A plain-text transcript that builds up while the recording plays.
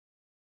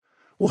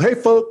Well, hey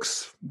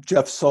folks,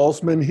 Jeff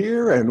Salzman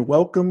here, and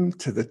welcome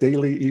to the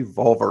Daily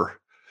Evolver,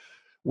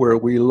 where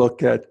we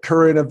look at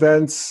current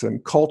events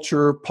and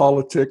culture,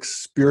 politics,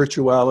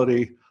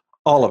 spirituality,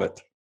 all of it,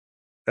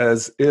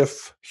 as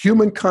if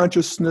human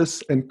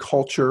consciousness and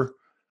culture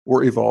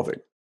were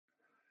evolving.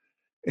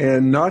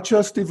 And not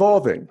just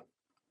evolving,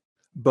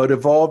 but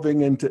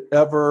evolving into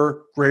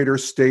ever greater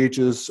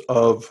stages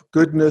of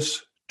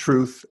goodness,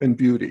 truth, and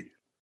beauty.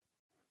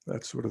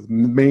 That's sort of the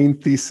main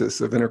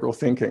thesis of integral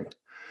thinking.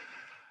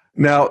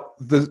 Now,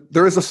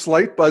 there is a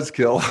slight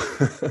buzzkill,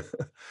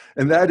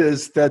 and that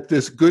is that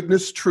this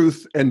goodness,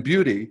 truth, and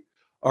beauty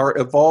are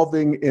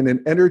evolving in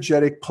an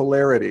energetic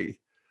polarity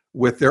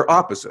with their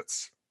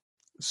opposites.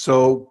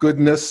 So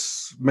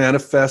goodness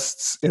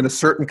manifests in a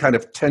certain kind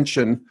of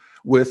tension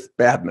with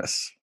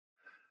badness,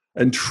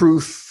 and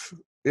truth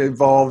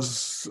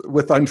evolves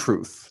with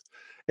untruth,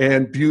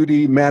 and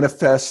beauty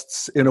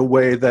manifests in a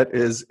way that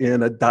is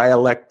in a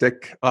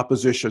dialectic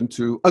opposition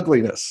to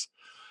ugliness.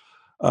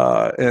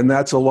 And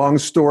that's a long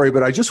story,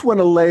 but I just want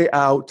to lay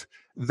out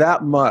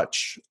that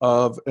much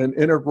of an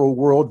integral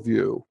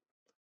worldview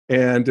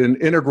and an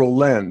integral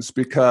lens,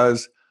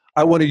 because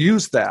I want to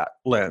use that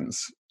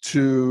lens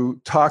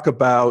to talk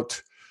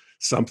about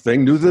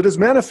something new that is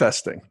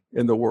manifesting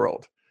in the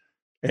world.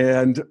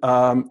 And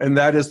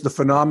that is the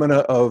phenomena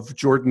of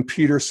Jordan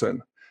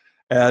Peterson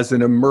as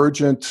an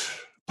emergent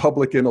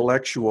public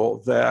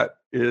intellectual that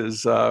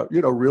is,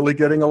 really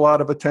getting a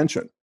lot of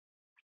attention.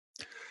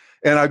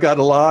 And I got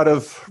a lot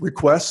of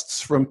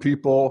requests from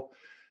people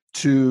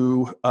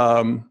to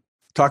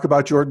talk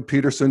about Jordan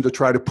Peterson, to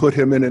try to put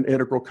him in an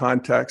integral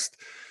context.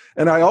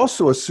 And I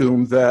also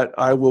assume that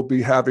I will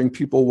be having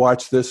people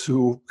watch this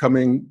who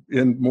coming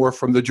in more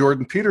from the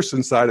Jordan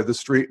Peterson side of the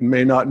street and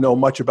may not know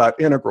much about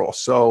integral.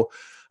 So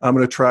I'm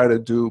going to try to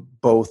do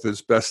both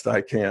as best I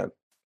can.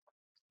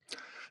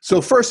 So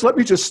first, let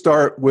me just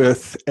start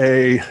with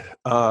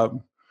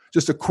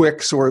just a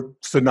quick sort of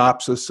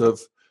synopsis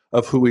of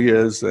who he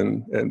is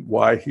and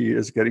why he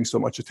is getting so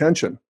much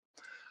attention.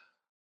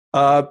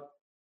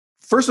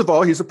 First of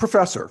all, he's a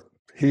professor.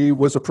 He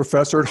was a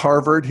professor at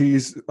Harvard.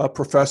 He's a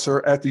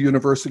professor at the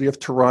University of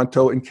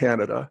Toronto in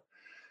Canada.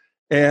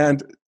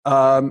 And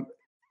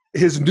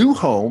his new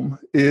home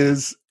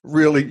is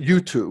really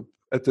YouTube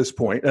at this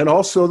point, and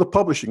also the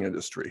publishing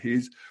industry.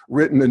 He's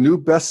written a new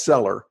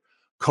bestseller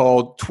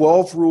called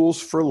 12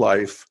 Rules for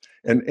Life,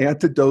 An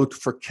Antidote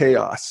for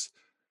Chaos,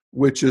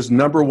 which is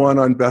number one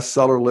on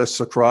bestseller lists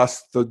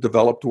across the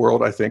developed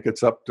world. I think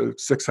it's up to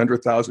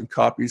 600,000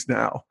 copies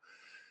now.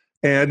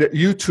 And at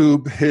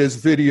YouTube, his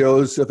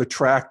videos have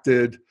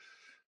attracted,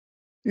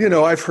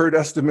 I've heard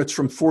estimates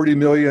from 40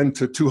 million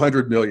to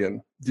 200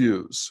 million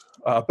views,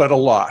 but a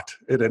lot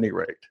at any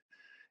rate.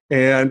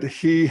 And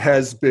he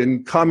has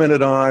been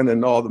commented on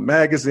in all the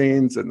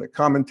magazines and the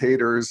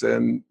commentators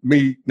and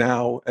me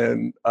now,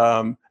 and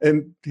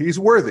he's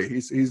worthy.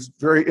 He's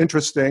very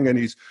interesting, and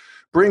he's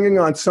bringing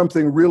on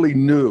something really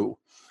new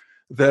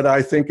that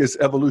I think is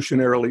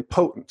evolutionarily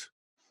potent.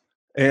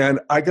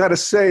 And I got to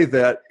say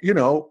that,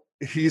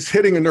 he's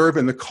hitting a nerve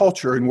in the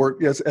culture, and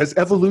as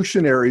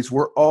evolutionaries,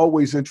 we're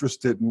always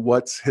interested in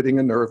what's hitting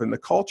a nerve in the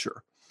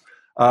culture.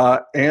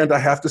 And I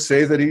have to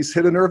say that he's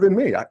hit a nerve in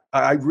me.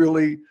 I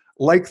really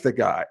like the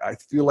guy. I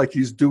feel like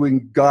he's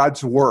doing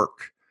God's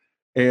work,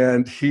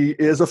 and he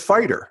is a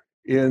fighter,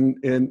 and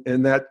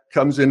that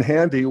comes in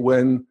handy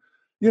when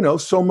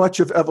so much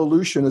of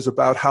evolution is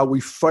about how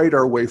we fight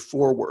our way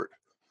forward.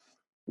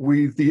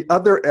 The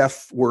other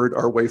F word,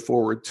 our way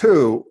forward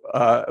too,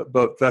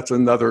 but that's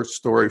another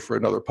story for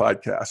another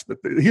podcast. But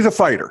he's a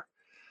fighter.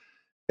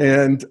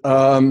 And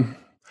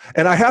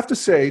I have to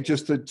say,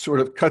 just to sort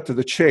of cut to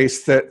the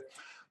chase, that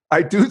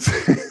I do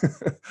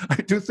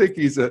think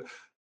he's a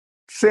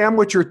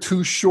sandwich or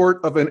two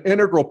short of an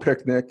integral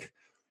picnic,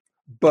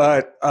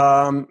 but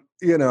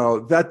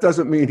that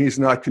doesn't mean he's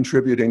not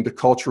contributing to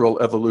cultural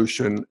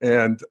evolution,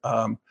 and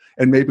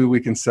maybe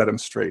we can set him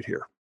straight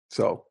here.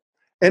 So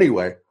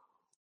anyway,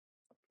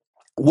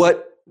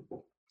 what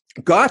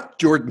got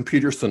Jordan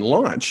Peterson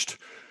launched,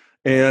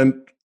 and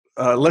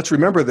let's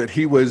remember that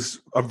he was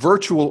a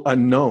virtual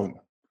unknown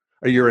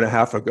a year and a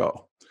half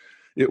ago.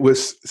 It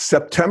was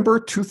September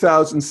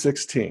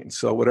 2016,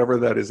 so whatever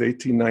that is,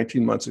 18,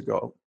 19 months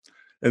ago.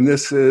 And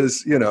this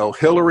is,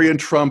 Hillary and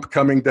Trump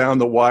coming down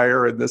the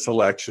wire in this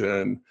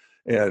election,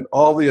 and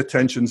all the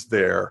attention's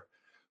there,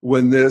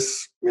 when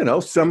this,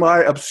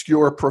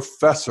 semi-obscure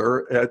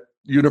professor at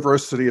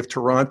University of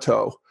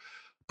Toronto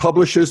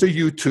publishes a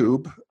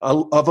YouTube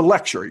of a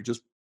lecture. He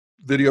just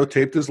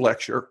videotaped his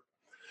lecture,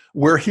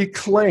 where he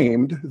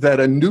claimed that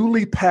a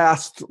newly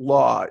passed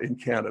law in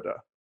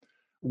Canada,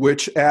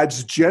 which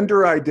adds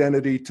gender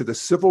identity to the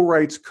Civil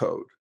Rights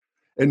Code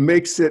and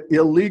makes it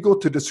illegal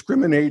to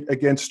discriminate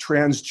against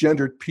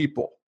transgendered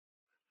people.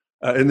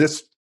 And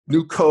this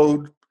new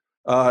code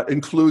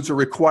includes a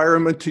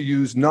requirement to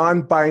use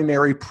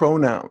non-binary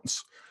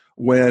pronouns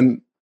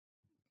when,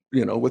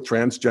 with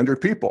transgendered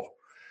people.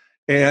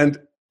 And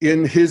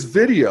in his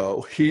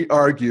video, he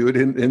argued,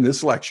 in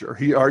this lecture,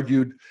 he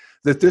argued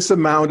that this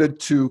amounted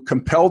to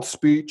compelled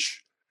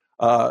speech,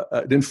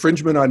 an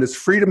infringement on his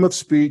freedom of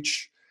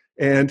speech,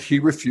 and he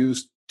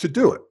refused to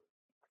do it.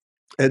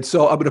 And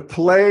so I'm going to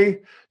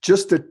play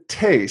just a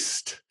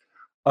taste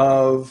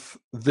of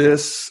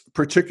this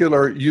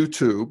particular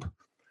YouTube,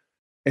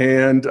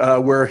 and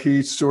where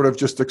he sort of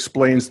just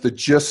explains the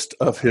gist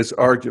of his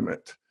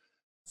argument.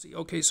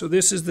 Okay, so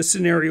this is the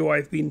scenario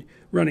I've been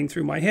running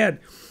through my head.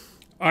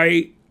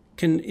 I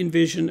can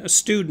envision a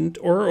student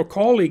or a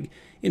colleague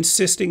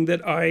insisting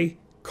that I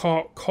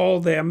call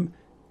them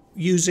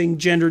using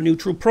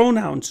gender-neutral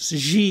pronouns,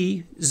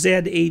 she,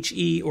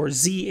 Z-H-E, or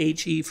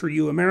Z-H-E for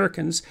you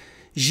Americans,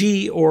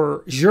 je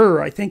or je,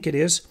 I think it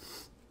is.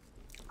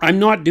 I'm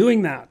not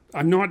doing that.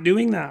 I'm not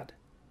doing that.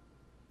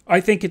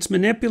 I think it's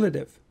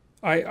manipulative.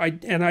 I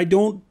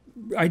don't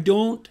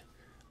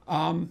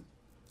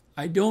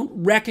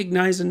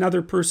recognize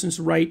another person's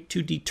right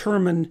to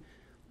determine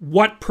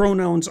what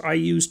pronouns I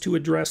use to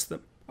address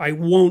them. I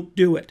won't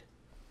do it.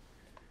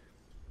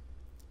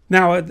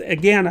 Now,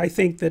 again, I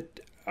think that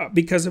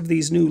because of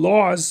these new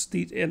laws,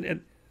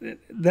 that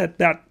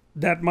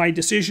my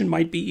decision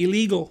might be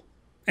illegal,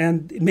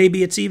 and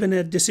maybe it's even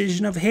a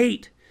decision of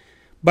hate,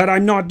 but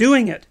I'm not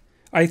doing it.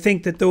 I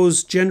think that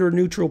those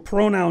gender-neutral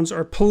pronouns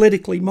are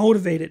politically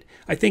motivated.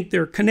 I think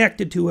they're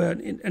connected to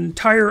an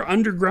entire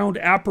underground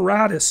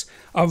apparatus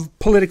of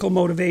political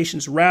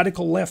motivations,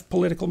 radical left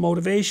political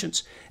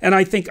motivations. And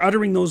I think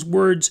uttering those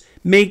words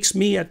makes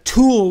me a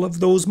tool of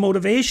those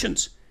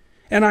motivations.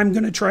 And I'm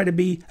going to try to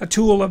be a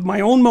tool of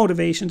my own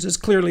motivations as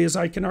clearly as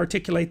I can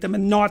articulate them,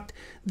 and not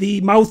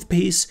the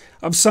mouthpiece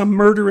of some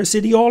murderous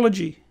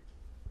ideology.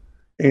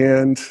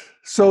 And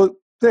so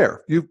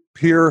there, you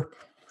hear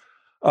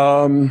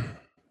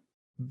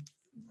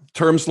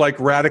terms like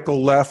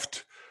radical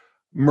left,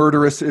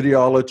 murderous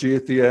ideology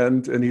at the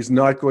end, and he's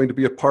not going to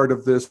be a part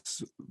of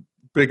this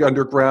big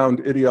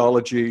underground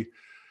ideology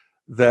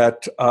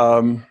that,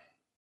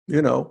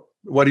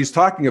 what he's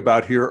talking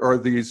about here are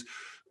these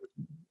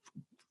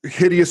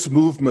hideous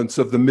movements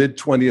of the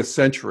mid-20th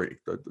century,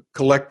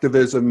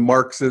 collectivism,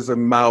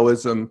 Marxism,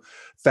 Maoism,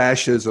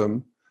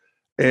 fascism,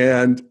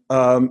 and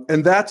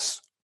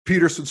that's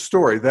Peterson's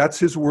story. That's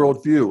his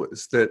worldview,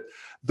 is that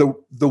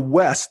the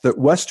West, that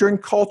Western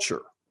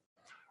culture,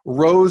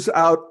 rose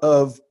out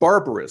of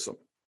barbarism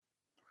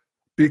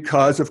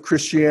because of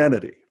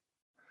Christianity.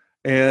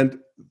 And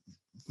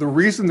the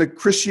reason that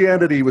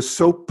Christianity was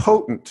so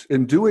potent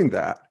in doing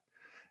that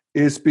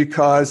is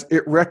because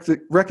it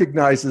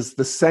recognizes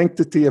the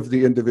sanctity of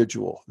the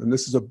individual. And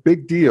this is a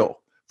big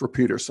deal for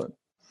Peterson.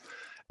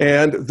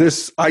 And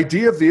this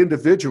idea of the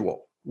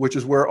individual, which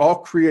is where all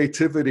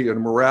creativity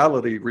and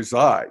morality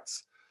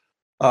resides,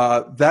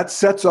 that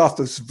sets off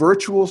this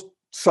virtuous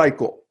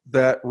cycle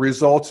that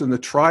results in the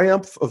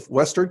triumph of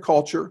Western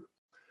culture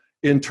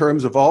in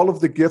terms of all of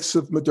the gifts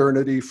of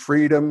modernity,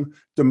 freedom,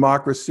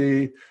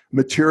 democracy,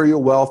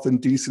 material wealth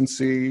and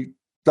decency,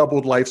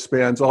 doubled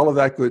lifespans, all of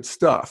that good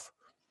stuff.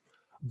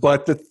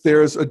 But that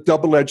there's a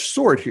double-edged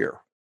sword here,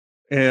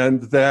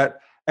 and that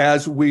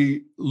as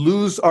we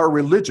lose our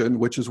religion,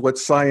 which is what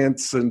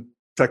science and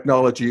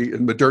technology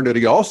and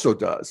modernity also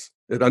does,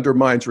 it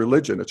undermines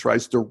religion. It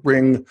tries to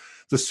wring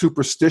the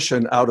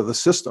superstition out of the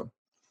system.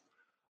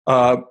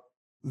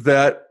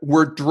 That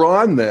we're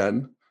drawn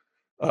then,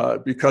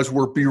 because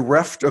we're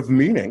bereft of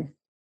meaning,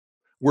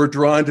 we're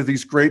drawn to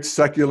these great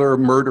secular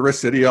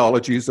murderous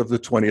ideologies of the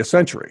 20th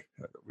century,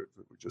 we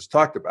just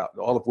talked about,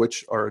 all of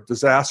which are a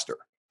disaster.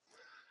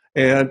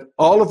 And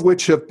all of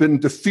which have been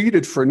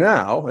defeated for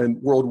now,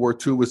 and World War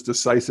II was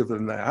decisive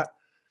in that,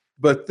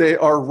 but they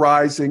are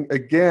rising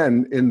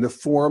again in the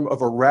form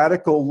of a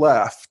radical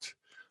left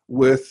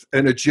with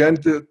an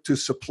agenda to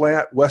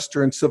supplant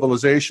Western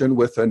civilization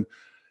with an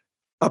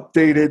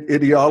updated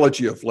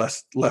ideology of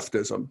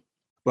leftism,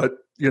 but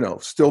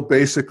still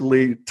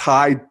basically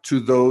tied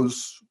to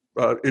those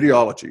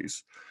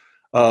ideologies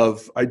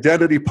of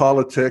identity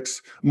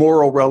politics,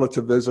 moral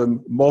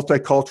relativism,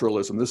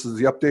 multiculturalism. This is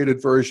the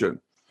updated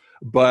version,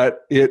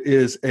 but it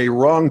is a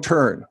wrong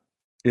turn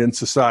in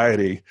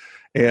society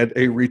and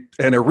a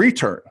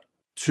return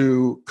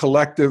to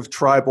collective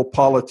tribal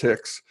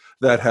politics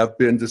that have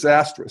been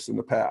disastrous in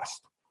the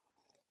past.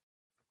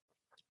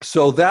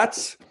 So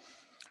that's,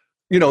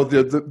 in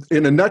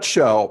a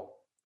nutshell,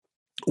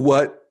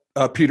 what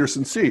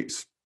Peterson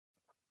sees.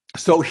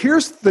 So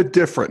here's the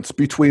difference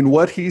between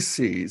what he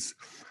sees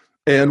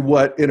and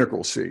what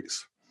Integral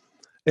sees.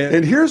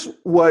 And here's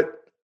what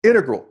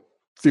Integral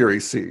theory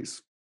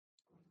sees,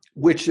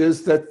 which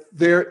is that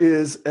there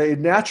is a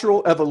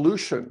natural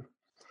evolution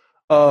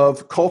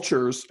of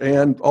cultures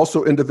and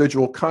also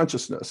individual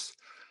consciousness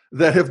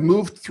that have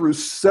moved through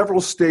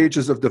several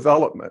stages of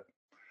development.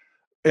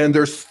 And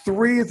there's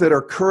three that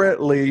are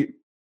currently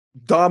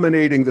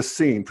dominating the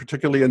scene,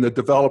 particularly in the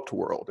developed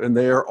world, and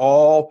they are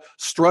all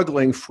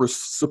struggling for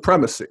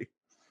supremacy.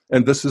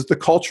 And this is the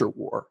culture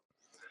war.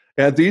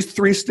 And these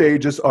three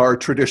stages are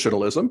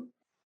traditionalism,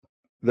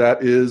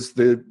 that is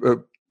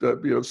the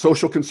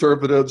social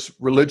conservatives,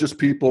 religious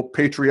people,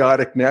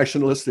 patriotic,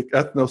 nationalistic,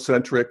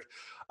 ethnocentric,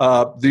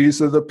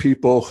 These are the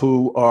people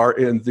who are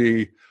in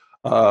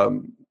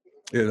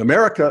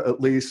America,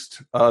 at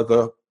least,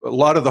 a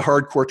lot of the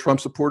hardcore Trump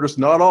supporters,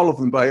 not all of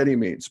them by any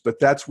means, but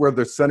that's where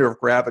the center of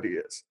gravity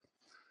is.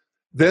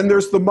 Then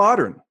there's the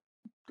modern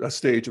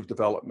stage of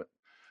development,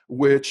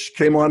 which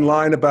came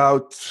online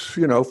about,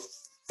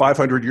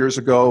 500 years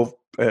ago,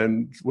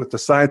 and with the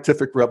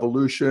scientific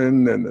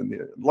revolution and then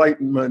the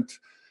Enlightenment.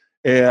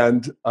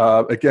 And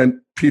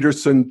again,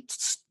 Peterson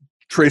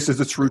traces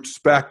its roots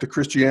back to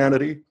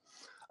Christianity.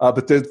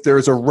 But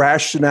there's a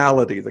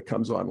rationality that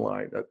comes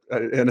online,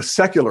 and a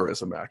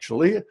secularism,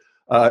 actually,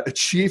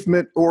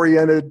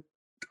 achievement-oriented,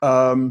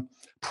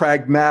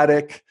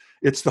 pragmatic.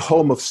 It's the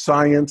home of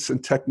science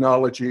and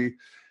technology,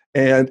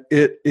 and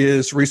it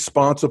is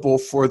responsible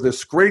for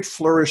this great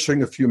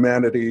flourishing of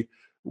humanity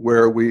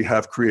where we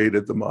have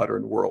created the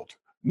modern world.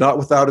 Not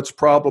without its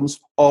problems.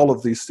 All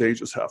of these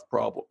stages have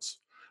problems,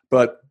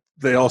 but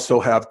they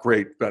also have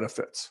great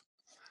benefits.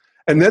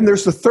 And then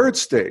there's the third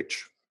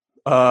stage,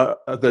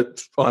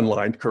 that's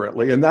online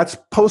currently, and that's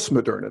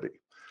postmodernity.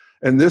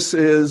 And this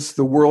is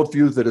the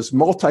worldview that is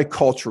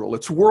multicultural.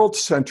 It's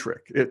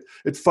world-centric.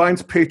 It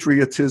finds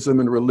patriotism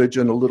and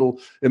religion a little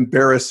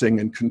embarrassing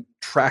and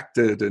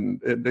contracted,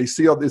 and it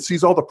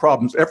sees all the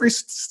problems. Every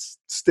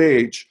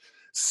stage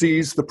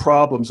sees the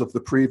problems of the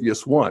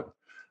previous one.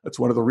 That's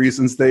one of the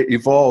reasons they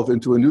evolve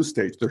into a new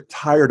stage. They're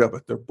tired of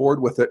it. They're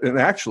bored with it. And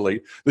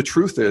actually, the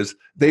truth is,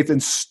 they've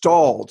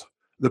installed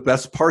the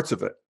best parts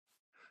of it.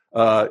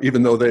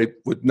 Even though they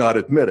would not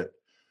admit it.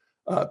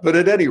 But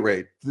at any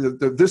rate,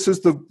 this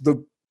is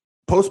the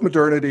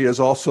postmodernity is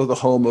also the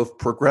home of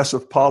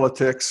progressive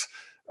politics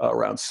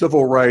around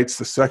civil rights,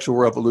 the sexual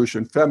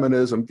revolution,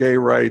 feminism, gay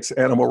rights,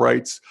 animal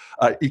rights,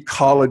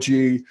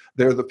 ecology.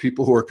 They're the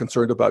people who are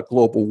concerned about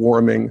global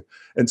warming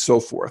and so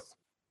forth.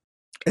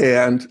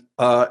 And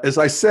as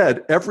I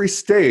said, every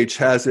stage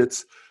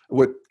has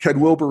what Ken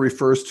Wilber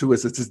refers to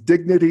as its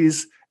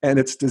dignities and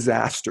its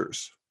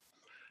disasters.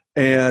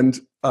 And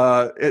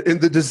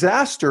the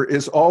disaster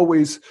is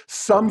always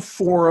some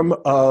form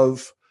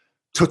of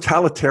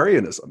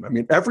totalitarianism. I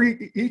mean,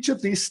 each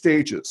of these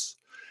stages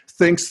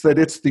thinks that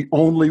it's the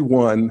only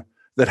one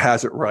that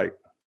has it right,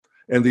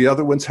 and the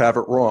other ones have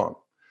it wrong.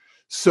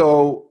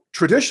 So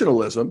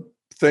traditionalism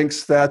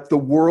thinks that the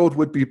world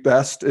would be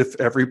best if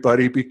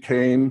everybody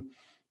became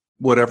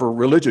whatever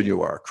religion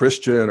you are,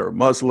 Christian or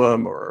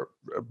Muslim or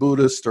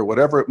Buddhist or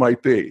whatever it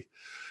might be.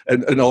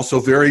 And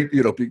also very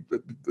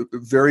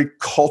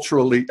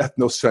culturally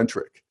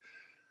ethnocentric.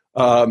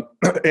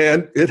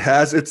 And it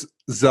has its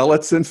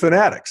zealots and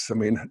fanatics. I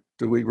mean,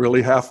 do we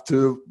really have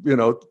to,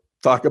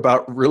 talk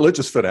about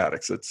religious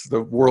fanatics?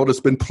 The world has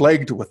been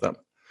plagued with them.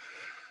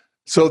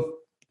 So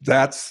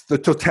that's the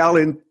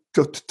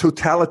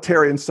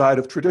totalitarian side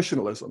of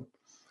traditionalism.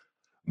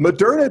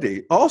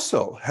 Modernity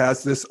also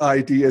has this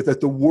idea that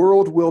the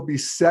world will be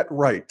set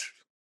right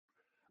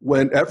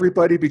when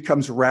everybody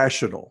becomes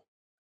rational,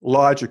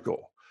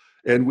 logical,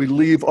 and we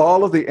leave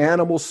all of the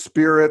animal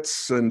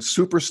spirits and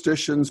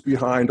superstitions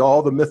behind,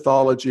 all the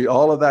mythology,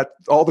 all of that,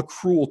 all the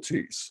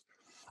cruelties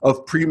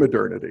of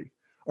pre-modernity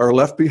are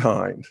left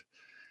behind.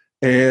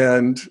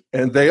 And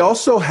they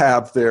also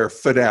have their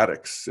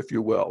fanatics, if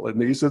you will,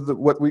 and these are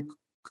what we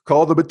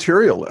call the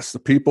materialists, the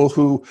people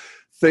who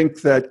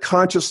think that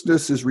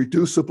consciousness is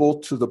reducible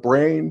to the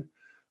brain,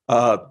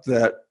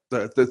 that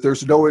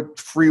there's no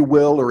free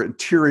will or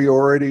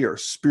interiority or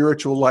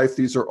spiritual life.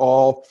 These are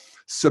all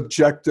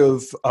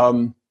subjective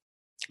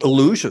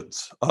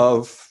illusions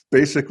of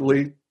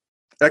basically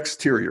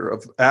exterior,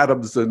 of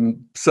atoms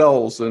and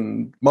cells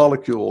and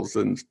molecules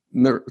and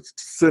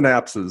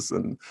synapses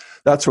and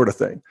that sort of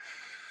thing.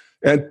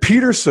 And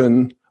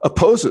Peterson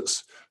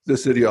opposes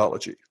this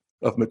ideology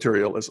of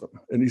materialism.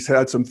 And he's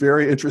had some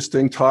very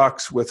interesting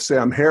talks with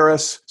Sam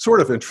Harris, sort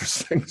of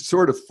interesting,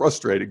 sort of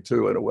frustrating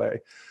too in a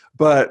way.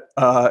 But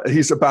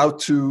he's about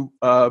to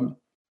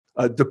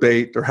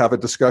debate or have a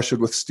discussion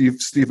with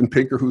Steven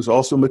Pinker, who's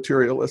also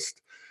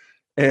materialist.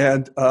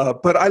 And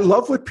but I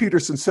love what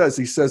Peterson says.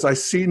 He says, I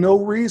see no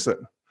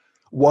reason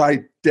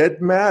why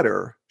dead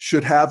matter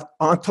should have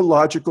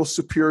ontological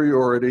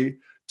superiority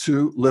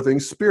to living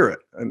spirit.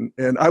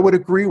 And I would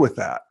agree with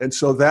that. And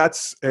so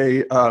that's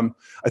I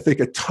think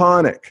a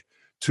tonic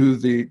to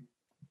the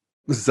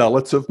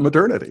zealots of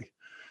modernity.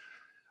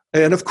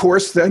 And of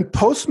course, then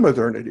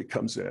postmodernity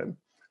comes in,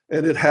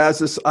 and it has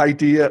this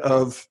idea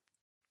of,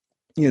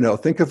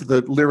 think of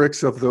the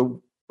lyrics of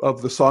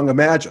the song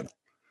Imagine,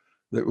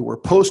 that we're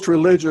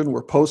post-religion,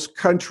 we're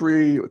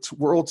post-country, it's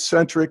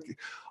world-centric.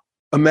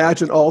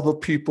 Imagine all the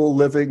people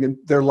living in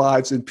their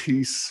lives in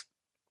peace.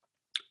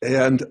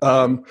 And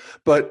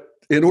but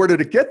in order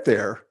to get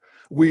there,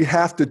 we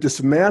have to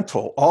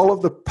dismantle all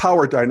of the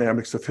power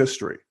dynamics of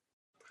history.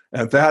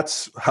 And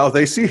that's how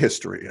they see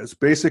history, as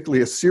basically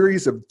a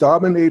series of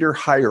dominator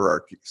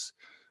hierarchies,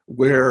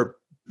 where,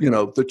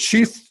 the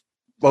chief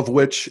of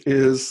which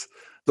is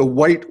the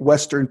white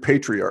Western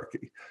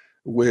patriarchy,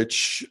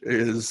 which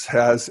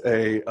has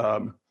a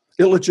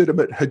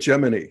illegitimate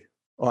hegemony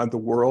on the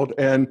world.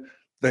 And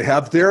they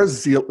have their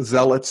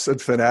zealots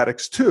and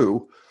fanatics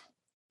too,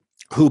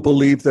 who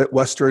believe that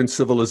Western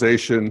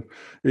civilization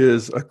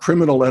is a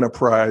criminal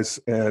enterprise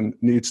and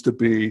needs to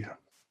be,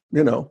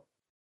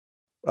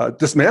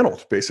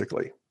 dismantled,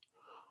 basically.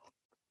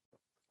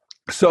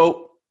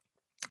 So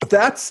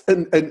that's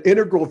an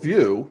integral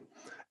view.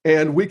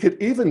 And we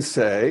could even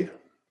say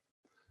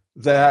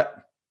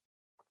that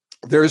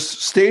there's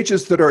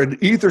stages that are on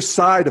either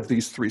side of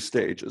these three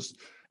stages.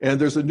 And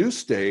there's a new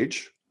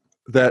stage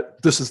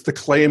that this is the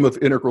claim of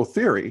integral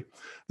theory,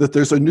 that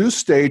there's a new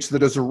stage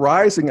that is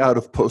arising out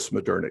of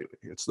postmodernity.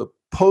 It's the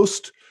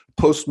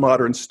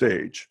postmodern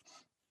stage.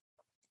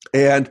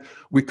 And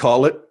we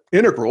call it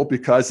integral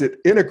because it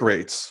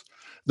integrates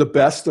the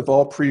best of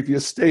all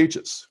previous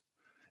stages.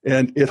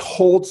 And it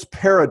holds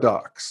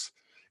paradox.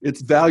 It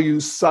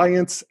values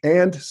science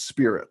and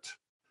spirit,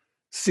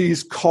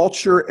 sees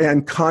culture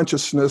and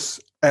consciousness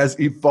as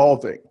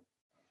evolving.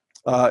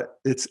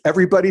 It's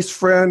everybody's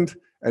friend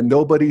and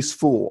nobody's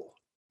fool.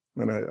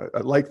 And I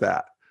like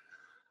that.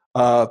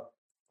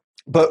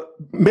 But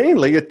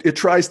mainly, it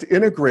tries to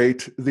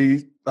integrate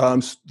the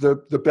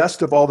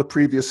best of all the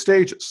previous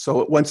stages.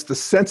 So it wants the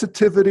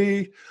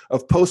sensitivity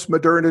of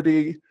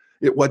postmodernity.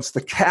 It wants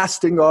the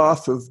casting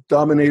off of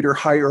dominator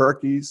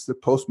hierarchies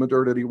that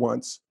postmodernity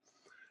wants.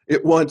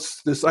 It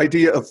wants this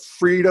idea of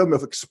freedom,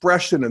 of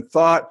expression and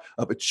thought,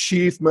 of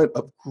achievement,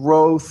 of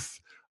growth,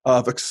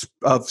 of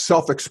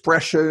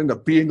self-expression,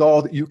 of being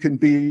all that you can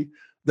be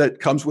that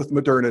comes with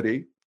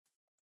modernity.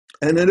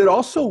 And then it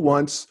also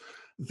wants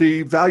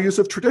the values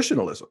of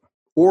traditionalism,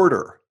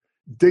 order,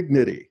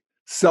 dignity,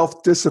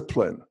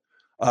 self-discipline,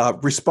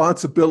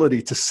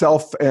 responsibility to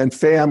self and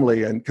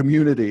family and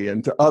community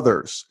and to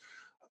others,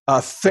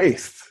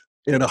 faith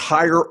in a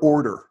higher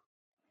order.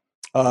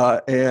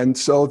 And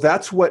so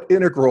that's what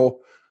integral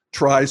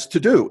tries to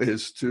do,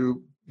 is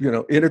to,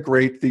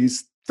 integrate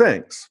these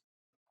things.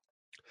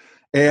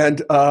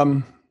 And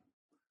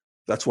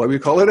that's why we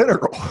call it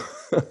integral.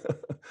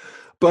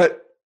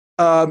 But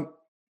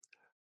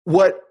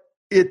what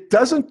it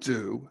doesn't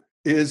do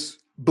is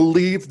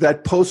believe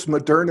that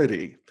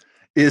postmodernity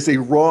is a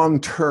wrong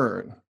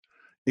turn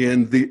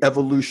in the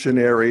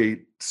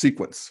evolutionary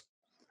sequence.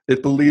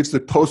 It believes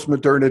that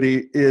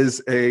postmodernity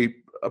is a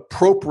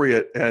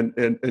appropriate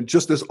and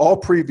just as all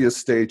previous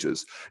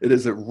stages, it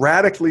is a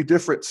radically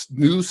different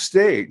new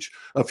stage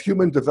of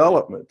human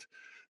development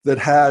that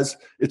has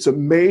its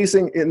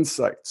amazing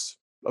insights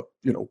of,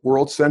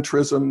 world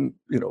centrism,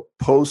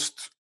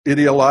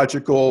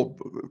 post-ideological,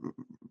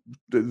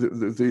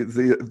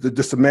 the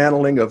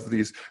dismantling of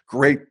these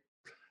great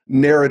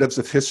narratives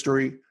of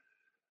history.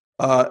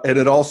 And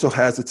it also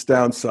has its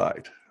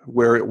downside,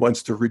 where it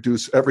wants to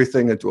reduce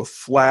everything into a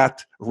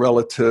flat,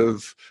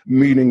 relative,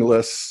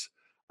 meaningless,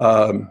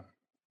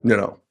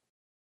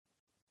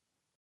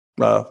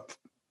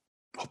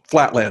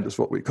 flatland is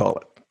what we call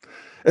it.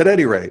 At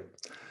any rate,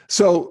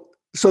 so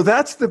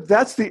that's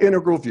the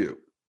integral view.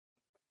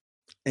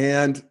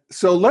 And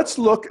so let's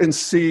look and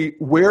see,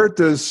 where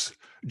does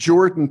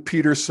Jordan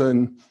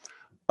Peterson,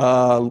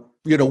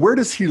 where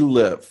does he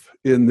live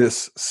in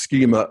this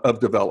schema of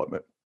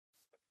development?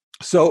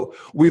 So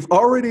we've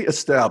already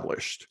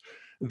established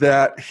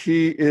that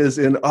he is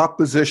in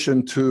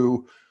opposition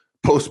to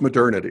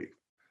postmodernity.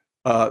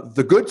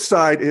 The good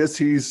side is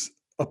he's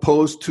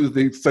opposed to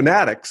the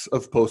fanatics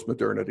of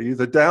postmodernity.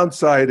 The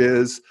downside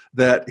is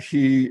that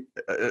he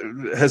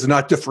has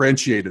not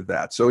differentiated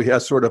that. So he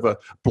has sort of a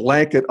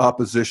blanket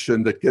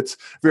opposition that gets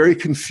very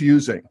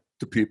confusing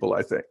to people,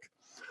 I think.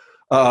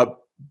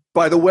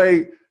 By the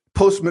way,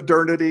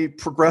 postmodernity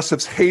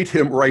progressives hate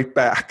him right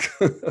back.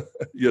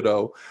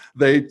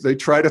 They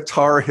try to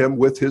tar him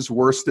with his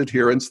worst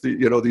adherents.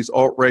 These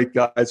alt-right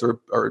guys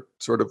are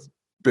sort of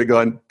big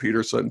on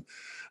Peterson.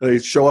 They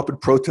show up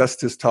and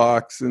protest his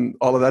talks and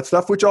all of that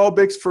stuff, which all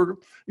makes for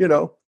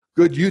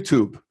good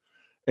YouTube.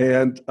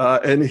 And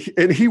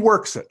he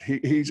works it.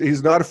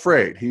 He's not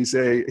afraid. He's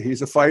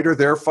a fighter.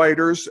 They're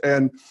fighters.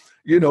 And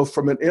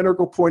from an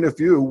integral point of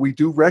view, we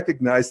do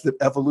recognize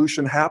that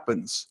evolution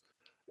happens.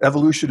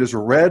 Evolution is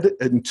red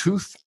in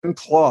tooth and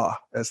claw,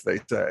 as they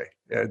say.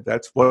 And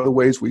that's one of the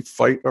ways we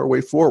fight our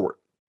way forward.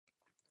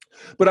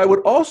 But I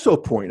would also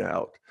point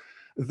out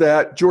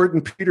that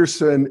Jordan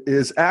Peterson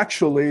is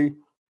actually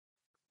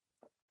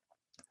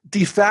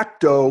de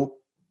facto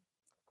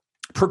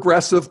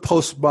progressive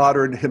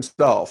postmodern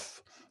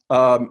himself,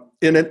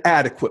 in an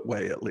adequate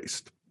way, at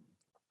least.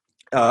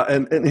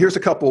 And here's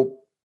a couple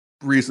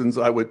reasons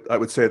I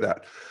would say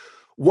that.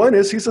 One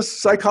is he's a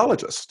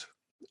psychologist.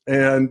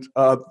 And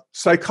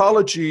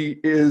psychology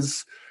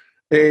is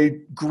a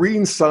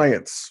green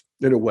science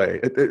in a way.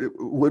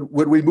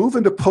 When we move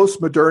into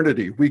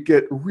postmodernity, we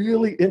get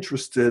really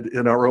interested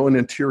in our own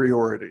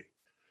interiority.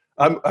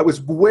 I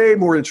was way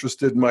more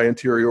interested in my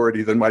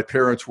interiority than my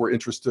parents were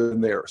interested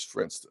in theirs,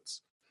 for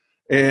instance.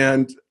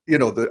 And,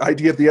 the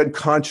idea of the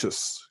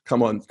unconscious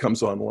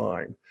comes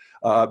online.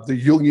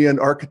 The Jungian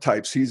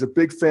archetypes. He's a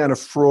big fan of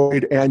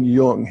Freud and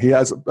Jung. He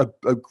has a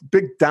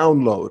big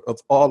download of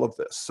all of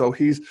this. So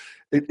he's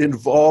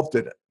involved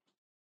in it.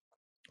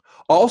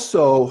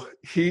 Also,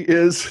 he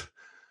is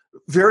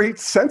very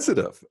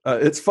sensitive.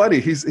 It's funny.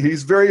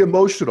 He's very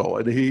emotional,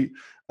 and he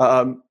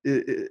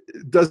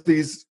does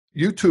these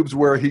YouTubes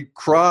where he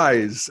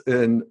cries,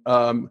 and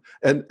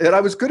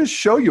I was going to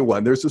show you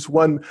one. There's this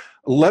one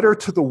letter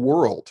to the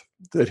world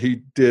that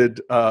he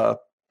did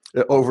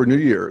over New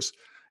Year's,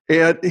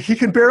 and he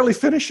can barely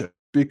finish it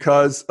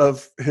because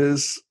of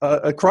his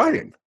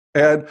crying.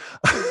 And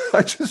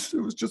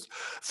it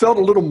felt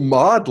a little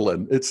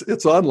maudlin.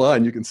 It's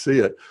online. You can see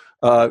it.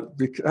 I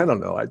don't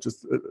know.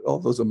 All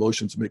those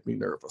emotions make me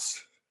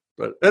nervous.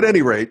 But at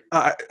any rate,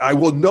 I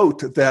will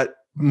note that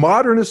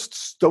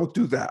modernists don't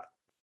do that.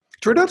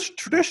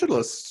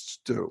 Traditionalists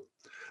do,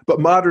 but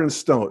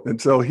modernists don't.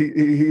 And so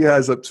he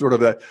has a sort of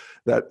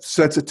that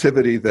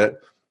sensitivity that,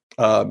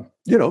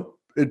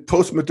 in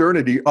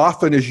postmodernity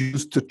often is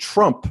used to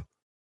trump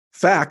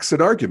facts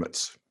and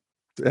arguments.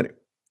 Anyway,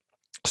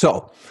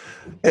 so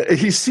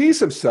he sees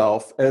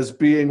himself as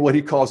being what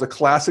he calls a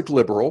classic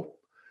liberal.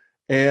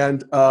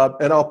 And I'm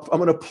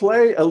going to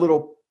play a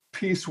little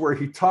piece where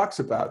he talks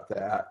about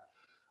that.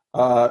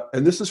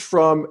 And this is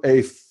from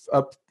a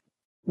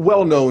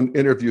well-known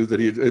interview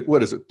that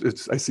what is it?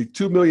 I see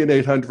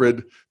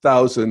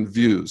 2,800,000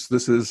 views.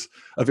 This is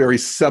a very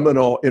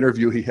seminal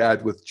interview he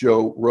had with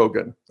Joe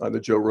Rogan on the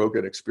Joe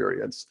Rogan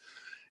Experience.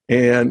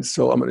 And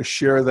so I'm going to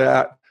share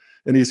that.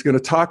 And he's going to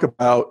talk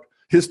about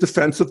his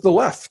defense of the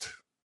left.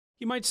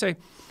 You might say,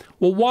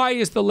 well, why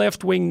is the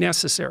left wing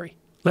necessary?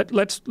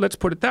 Let's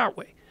put it that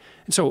way.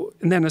 And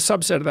then a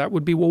subset of that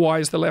would be, well, why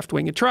is the left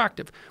wing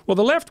attractive? Well,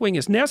 the left wing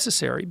is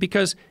necessary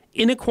because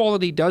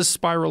inequality does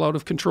spiral out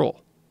of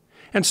control.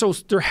 And so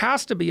there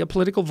has to be a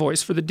political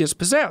voice for the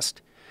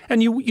dispossessed.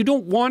 And you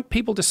don't want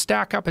people to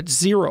stack up at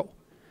zero,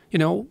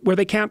 where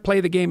they can't play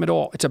the game at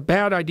all. It's a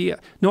bad idea.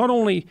 Not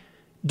only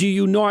do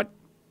you not,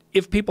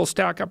 if people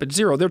stack up at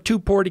zero, they're too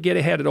poor to get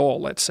ahead at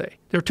all, let's say.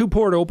 They're too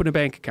poor to open a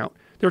bank account.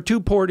 They're too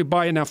poor to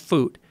buy enough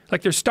food.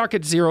 Like they're stuck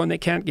at zero and they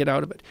can't get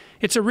out of it.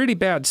 It's a really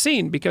bad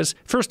scene because,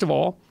 first of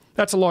all,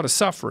 that's a lot of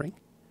suffering.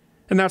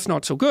 And that's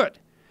not so good.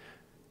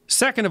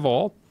 Second of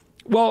all,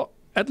 well,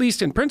 at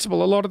least in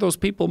principle, a lot of those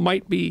people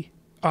might be,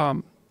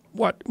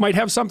 might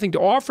have something to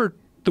offer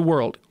the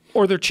world,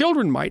 or their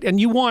children might. And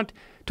you want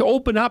to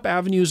open up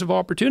avenues of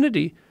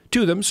opportunity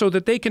to them so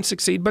that they can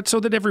succeed, but so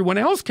that everyone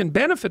else can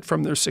benefit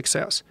from their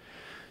success.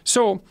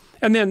 So,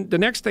 and then the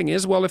next thing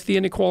is, well, if the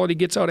inequality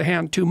gets out of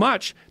hand too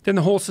much, then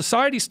the whole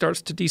society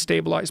starts to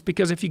destabilize,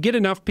 because if you get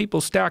enough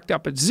people stacked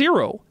up at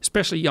zero,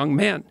 especially young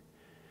men,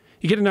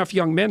 you get enough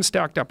young men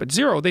stacked up at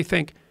zero, they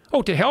think,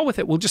 oh, to hell with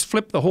it, we'll just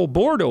flip the whole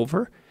board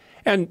over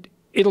and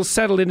it'll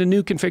settle in a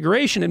new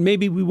configuration and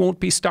maybe we won't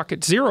be stuck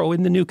at zero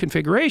in the new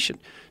configuration.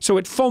 So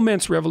it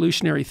foments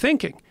revolutionary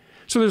thinking.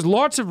 So there's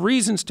lots of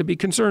reasons to be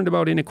concerned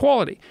about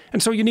inequality.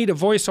 And so you need a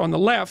voice on the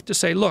left to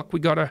say, look, we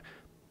got to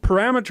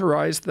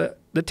parameterize the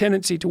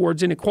tendency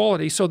towards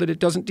inequality so that it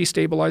doesn't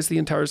destabilize the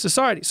entire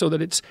society, so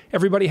that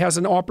everybody has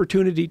an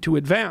opportunity to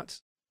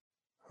advance.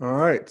 All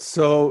right.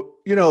 So,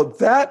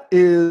 that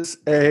is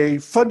a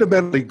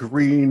fundamentally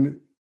green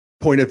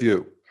point of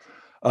view.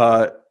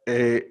 And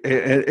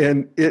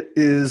it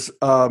is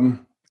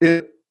in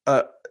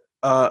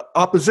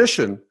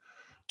opposition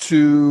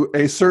to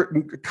a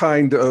certain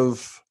kind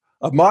of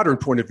a modern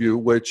point of view,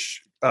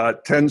 which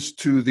tends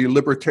to the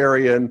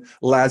libertarian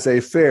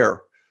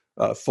laissez-faire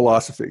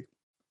philosophy.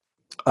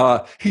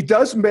 He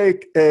does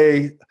make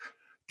a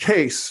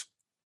case,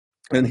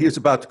 and he's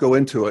about to go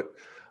into it,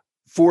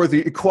 for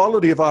the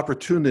equality of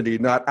opportunity,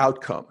 not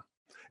outcome.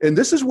 And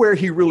this is where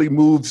he really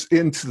moves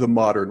into the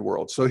modern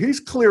world. So he's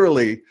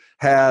clearly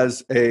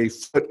has a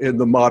foot in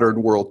the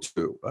modern world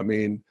too. I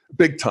mean,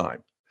 big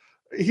time.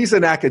 He's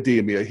in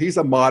academia. He's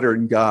a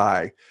modern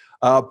guy.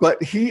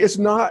 But he is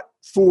not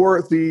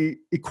for the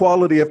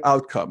equality of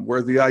outcome,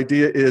 where the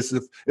idea is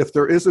if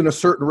there isn't a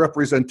certain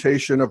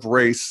representation of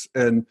race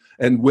and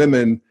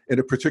women in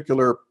a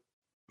particular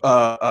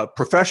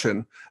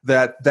profession,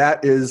 that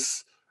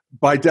is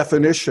by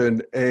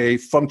definition a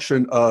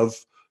function of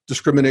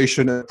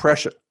discrimination and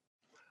oppression.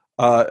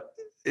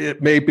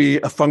 It may be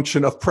a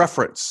function of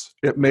preference.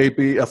 It may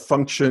be a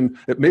function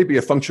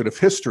of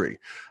history.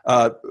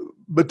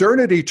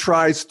 Modernity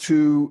tries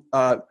to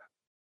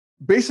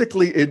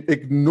basically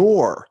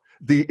ignore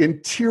the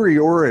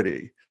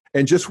interiority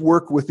and just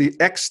work with the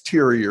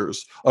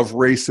exteriors of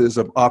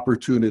racism,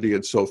 opportunity,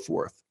 and so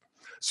forth.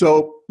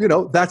 So,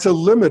 that's a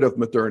limit of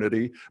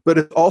modernity, but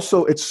it's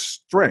also its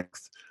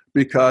strength,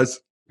 because,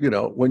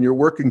 when you're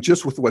working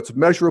just with what's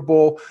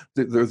measurable,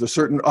 there's a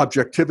certain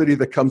objectivity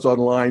that comes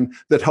online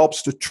that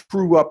helps to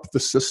true up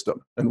the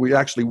system, and we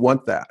actually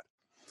want that.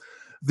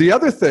 The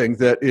other thing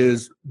that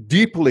is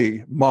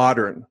deeply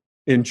modern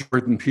in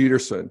Jordan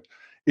Peterson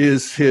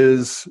is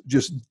his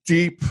just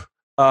deep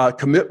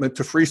commitment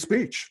to free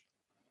speech,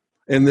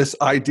 and this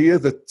idea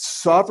that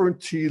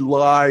sovereignty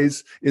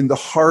lies in the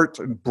heart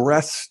and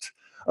breast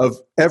of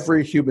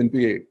every human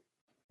being,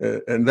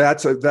 and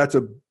that's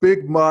a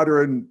big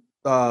modern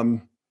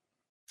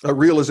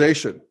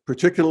realization,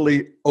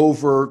 particularly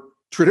over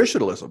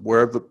traditionalism,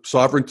 where the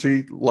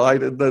sovereignty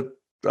lied in the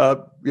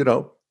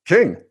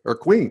king or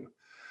queen.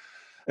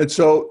 And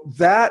so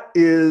that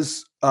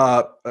is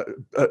a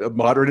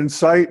modern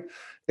insight.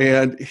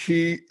 And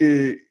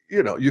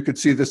you could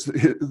see this,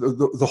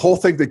 the whole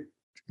thing that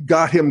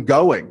got him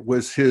going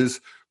was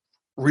his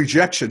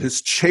rejection,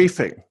 his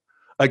chafing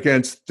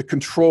against the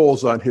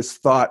controls on his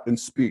thought and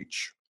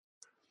speech.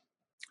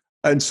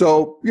 And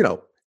so,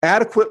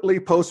 adequately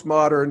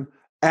postmodern,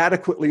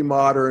 adequately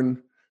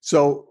modern.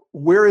 So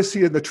where is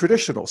he in the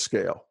traditional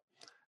scale?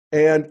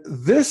 And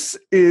this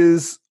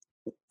is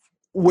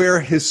where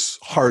his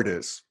heart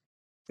is,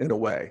 in a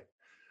way.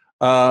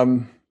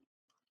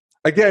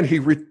 Again, he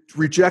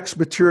rejects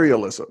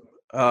materialism.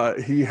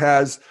 He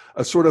has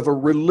a sort of a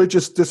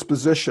religious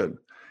disposition,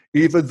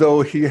 even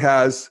though he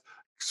has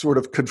sort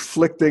of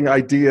conflicting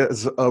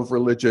ideas of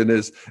religion.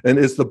 Is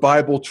the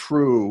Bible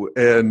true?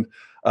 And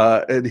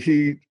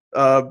he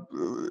I'm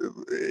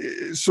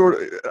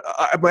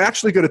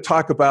actually going to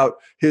talk about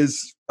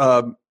his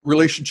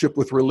relationship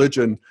with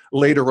religion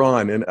later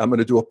on, and I'm going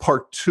to do a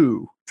part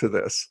 2 to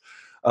this.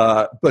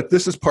 But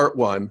this is part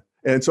 1.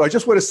 And so I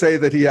just want to say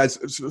that he has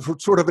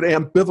sort of an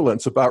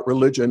ambivalence about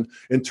religion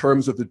in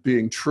terms of it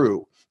being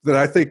true, that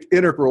I think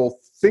integral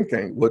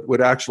thinking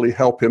would actually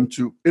help him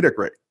to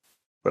integrate.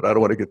 But I don't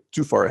want to get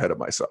too far ahead of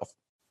myself.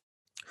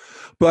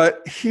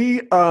 But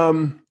he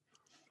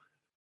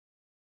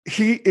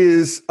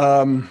is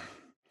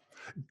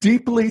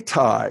deeply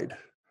tied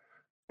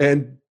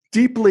and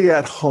deeply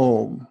at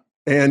home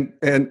and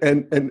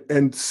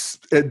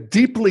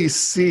deeply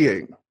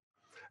seeing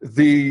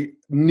the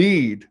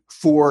need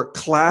for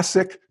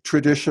classic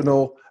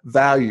traditional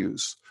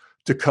values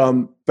to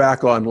come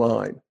back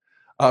online,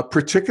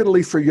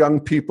 particularly for young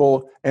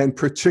people and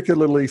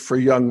particularly for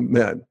young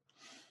men.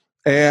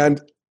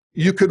 And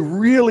you could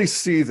really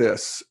see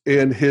this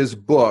in his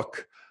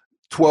book,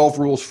 12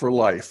 Rules for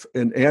Life,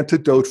 An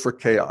Antidote for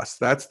Chaos.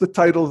 That's the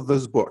title of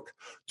this book,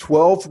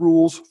 12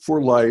 Rules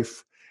for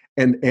Life,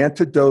 An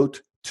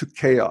Antidote to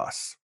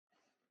Chaos.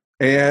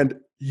 And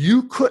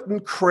you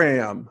couldn't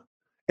cram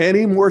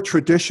any more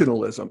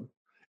traditionalism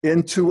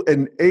into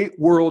an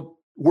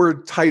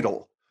 8-word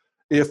title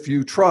if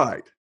you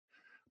tried.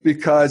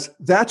 Because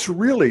that's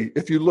really,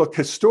 if you look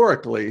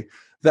historically,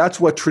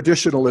 that's what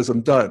traditionalism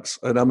does.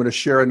 And I'm going to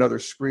share another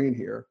screen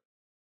here.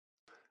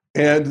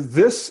 And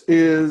this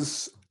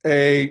is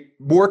a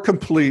more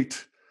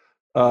complete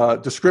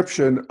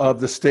description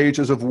of the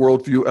stages of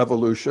worldview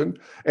evolution.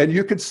 And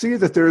you can see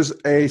that there's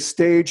a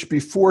stage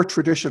before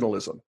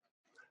traditionalism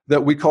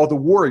that we call the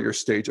warrior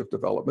stage of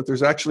development.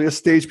 There's actually a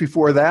stage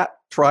before that,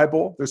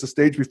 tribal. There's a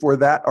stage before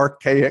that,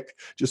 archaic,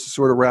 just to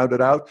sort of round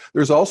it out.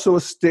 There's also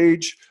a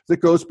stage that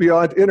goes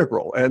beyond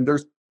integral. And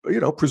there's,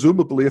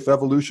 presumably if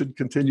evolution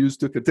continues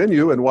to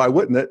continue, and why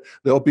wouldn't it,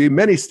 there'll be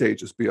many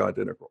stages beyond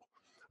integral.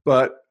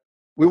 But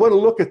we want to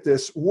look at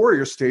this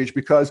warrior stage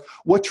because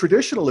what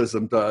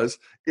traditionalism does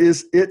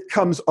is it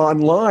comes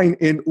online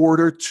in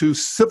order to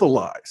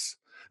civilize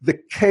the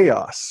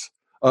chaos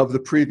of the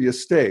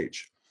previous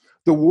stage.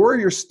 The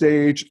warrior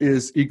stage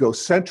is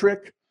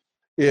egocentric.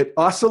 It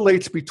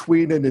oscillates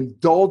between an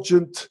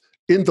indulgent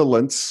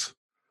indolence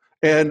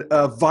and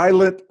a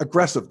violent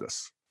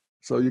aggressiveness.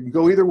 So you can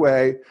go either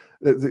way.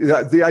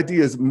 The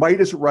idea is might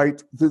is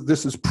right.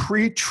 This is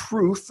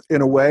pre-truth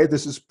in a way.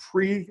 This is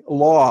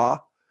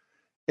pre-law.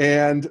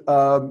 And,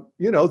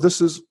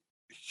 this is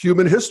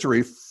human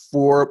history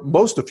for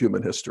most of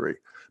human history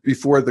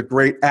before the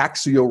great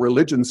axial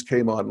religions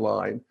came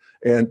online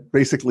and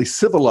basically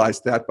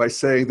civilized that by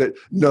saying that,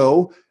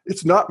 no,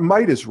 it's not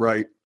might is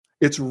right,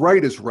 it's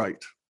right is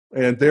right.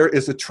 And there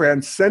is a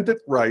transcendent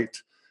right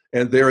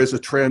and there is a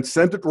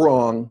transcendent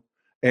wrong,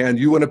 and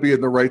you want to be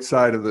on the right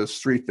side of the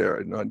street there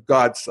and on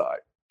God's side.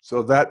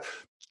 So that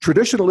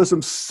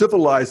traditionalism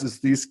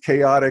civilizes these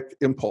chaotic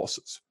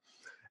impulses.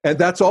 And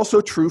that's also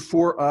true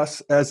for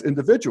us as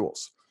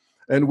individuals.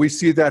 And we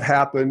see that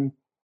happen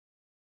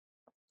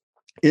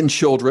in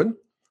children.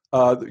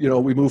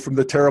 We move from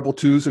the terrible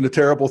 2s and the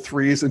terrible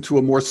 3s into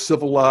a more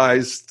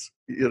civilized,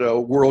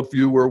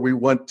 worldview where we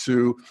want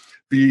to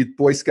be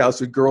Boy Scouts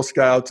and Girl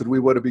Scouts, and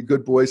we want to be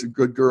good boys and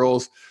good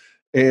girls.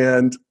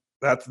 And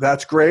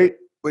that's great.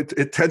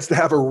 It tends to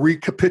have a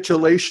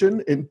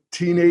recapitulation in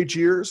teenage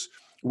years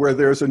where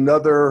there's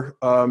another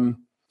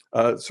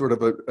sort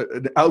of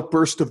an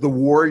outburst of the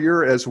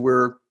warrior as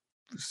we're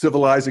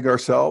civilizing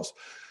ourselves.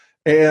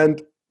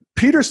 And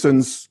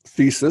Peterson's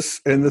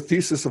thesis, and the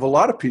thesis of a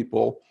lot of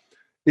people,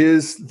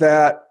 is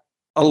that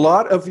a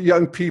lot of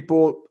young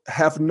people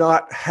have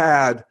not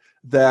had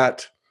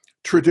that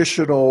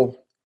traditional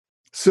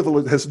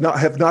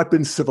have not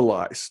been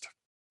civilized.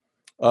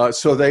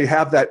 So they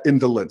have that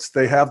indolence,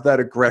 they have that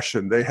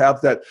aggression, they have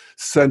that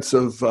sense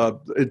of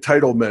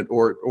entitlement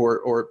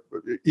or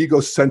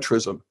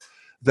egocentrism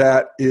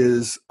that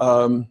is,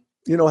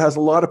 has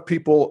a lot of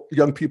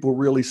young people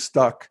really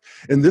stuck.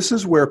 And this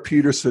is where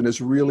Peterson is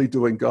really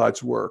doing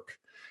God's work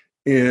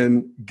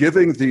in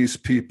giving these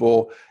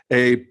people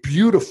a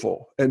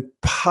beautiful and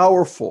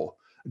powerful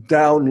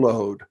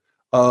download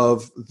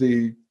of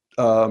the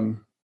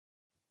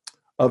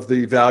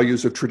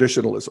values of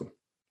traditionalism.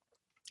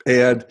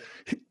 And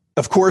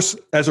of course,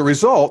 as a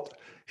result,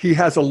 he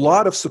has a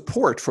lot of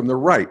support from the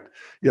right.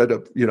 You had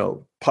a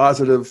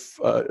positive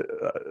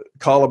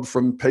column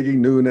from Peggy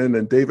Noonan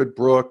and David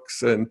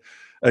Brooks, and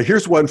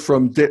here's one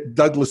from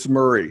Douglas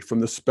Murray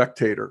from The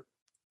Spectator.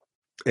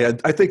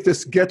 And I think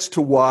this gets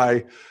to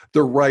why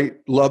the right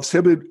loves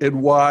him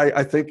and why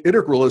I think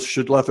integralists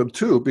should love him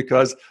too,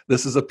 because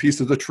this is a piece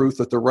of the truth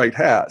that the right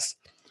has.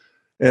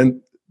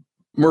 And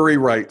Murray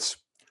writes,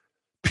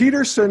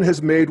 Peterson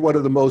has made one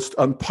of the most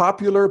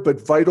unpopular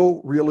but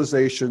vital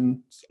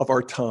realizations of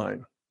our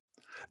time,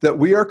 that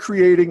we are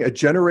creating a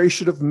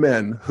generation of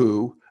men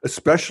who,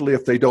 especially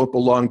if they don't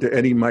belong to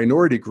any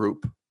minority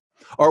group,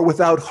 are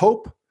without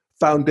hope,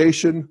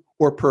 foundation,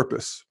 or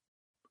purpose.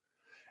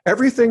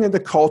 Everything in the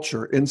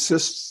culture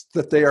insists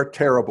that they are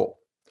terrible.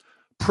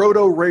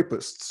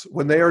 Proto-rapists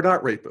when they are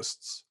not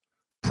rapists.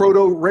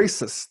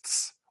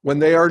 Proto-racists when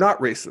they are not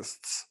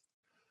racists.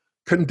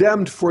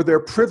 Condemned for their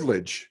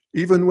privilege,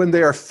 even when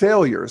they are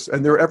failures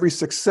and their every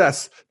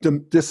success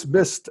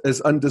dismissed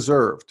as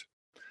undeserved.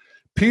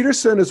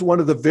 Peterson is one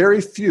of the very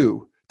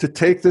few to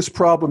take this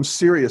problem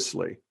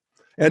seriously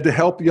and to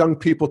help young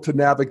people to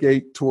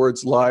navigate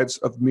towards lives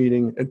of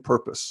meaning and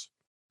purpose.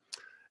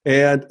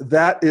 And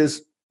that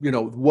is,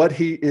 what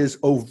he is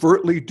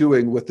overtly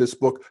doing with this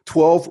book,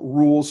 12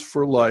 Rules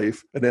for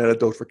Life, An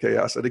Antidote for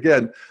Chaos. And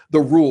again,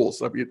 the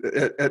rules. I mean,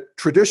 at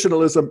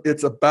traditionalism,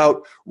 it's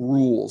about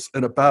rules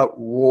and about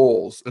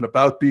roles and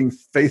about being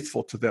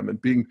faithful to them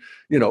and being,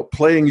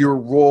 playing your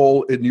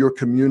role in your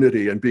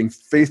community and being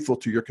faithful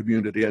to your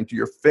community and to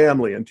your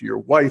family and to your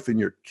wife and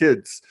your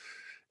kids.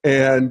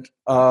 And,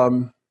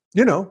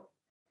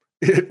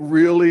 it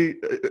really,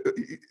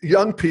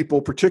 young people,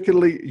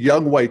 particularly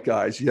young white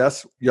guys,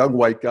 yes, young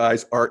white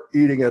guys are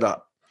eating it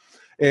up.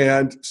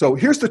 And so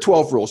here's the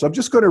 12 rules. I'm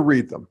just going to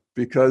read them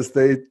because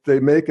they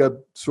make a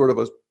sort of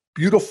a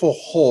beautiful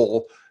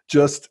whole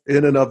just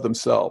in and of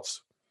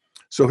themselves.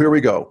 So here we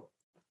go.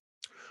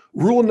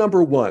 Rule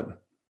number 1,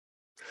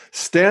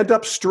 stand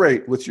up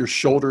straight with your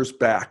shoulders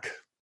back.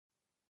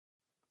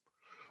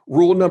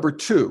 Rule number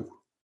 2,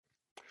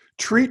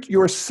 treat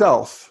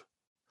yourself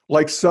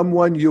like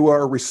someone you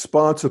are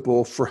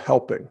responsible for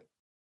helping.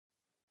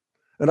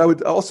 And I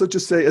would also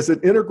just say, as an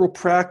integral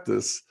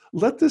practice,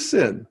 let this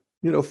in.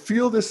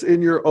 Feel this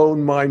in your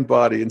own mind,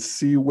 body, and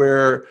see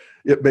where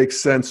it makes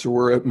sense or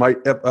where it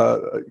might,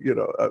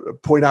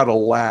 point out a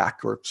lack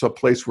or some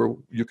place where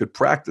you could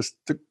practice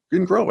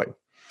in growing.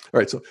 All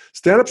right, so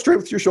stand up straight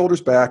with your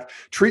shoulders back.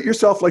 Treat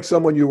yourself like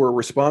someone you are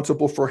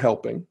responsible for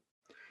helping.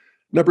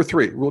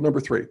 Rule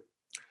number 3,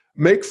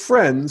 make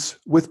friends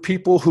with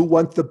people who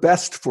want the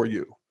best for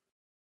you.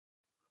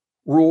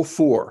 Rule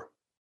 4,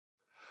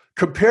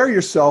 compare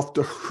yourself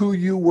to who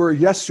you were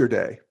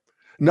yesterday,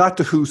 not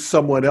to who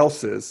someone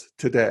else is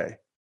today.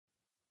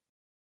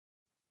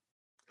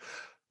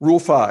 Rule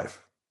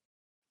 5,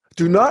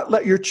 do not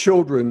let your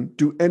children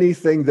do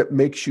anything that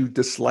makes you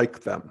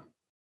dislike them.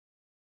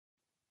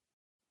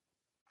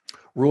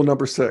 Rule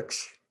number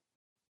 6,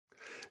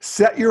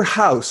 set your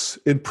house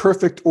in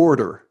perfect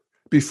order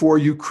before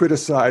you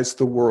criticize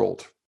the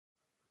world.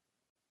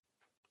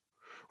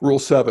 Rule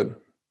 7,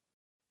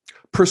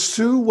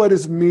 pursue what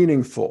is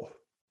meaningful,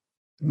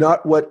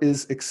 not what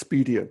is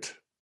expedient.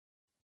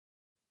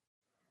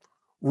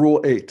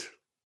 Rule 8,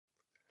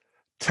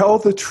 tell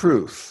the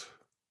truth,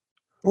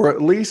 or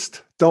at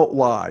least don't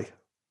lie.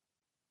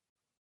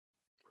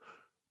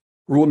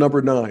 Rule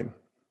number 9,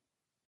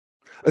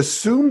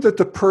 assume that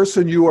the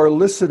person you are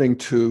listening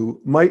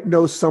to might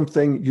know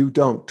something you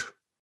don't.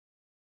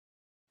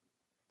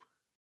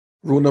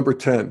 Rule number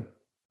 10,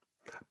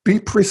 be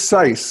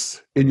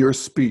precise in your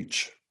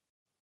speech.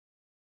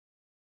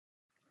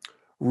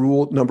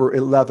 Rule number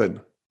 11,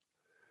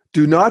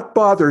 do not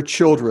bother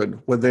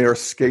children when they are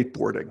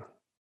skateboarding.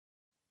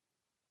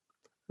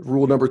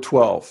 Rule number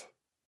 12,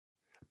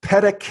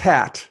 pet a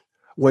cat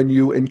when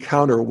you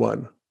encounter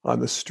one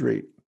on the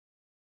street.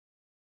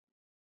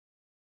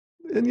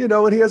 And,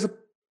 and he has a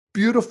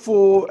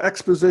beautiful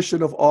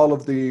exposition of all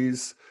of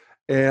these.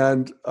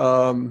 And,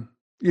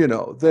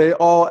 they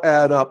all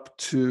add up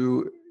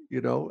to,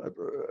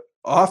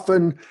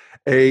 often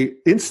a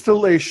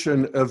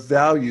installation of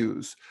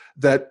values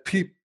that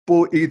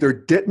people either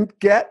didn't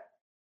get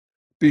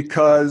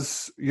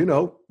because,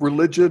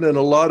 religion and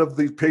a lot of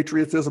the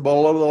patriotism, a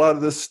lot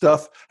of this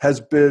stuff has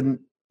been,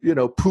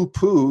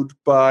 poo-pooed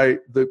by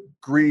the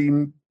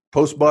green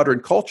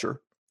postmodern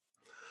culture.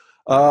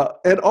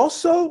 And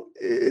also,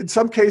 in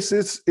some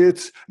cases,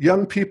 it's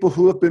young people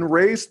who have been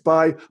raised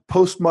by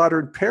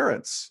postmodern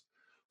parents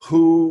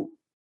who,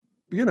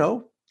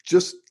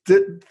 just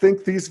didn't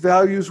think these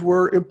values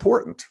were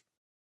important.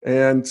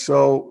 And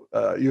so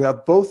you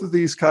have both of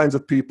these kinds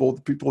of people,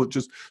 the people who are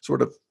just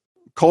sort of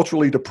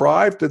culturally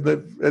deprived and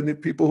the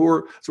people who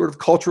are sort of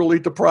culturally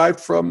deprived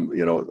from,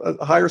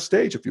 a higher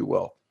stage, if you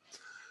will.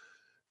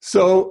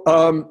 So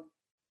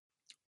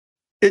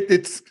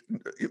it's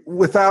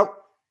without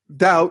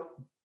doubt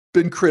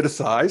been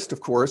criticized.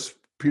 Of course,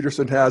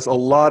 Peterson has a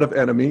lot of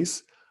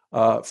enemies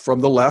from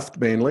the left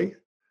mainly.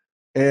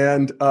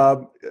 and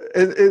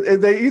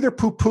they either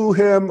poo-poo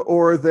him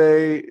or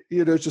they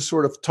just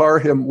sort of tar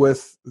him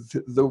with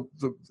the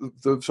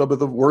some of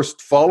the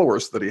worst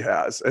followers that he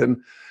has.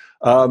 And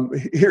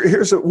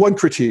here's one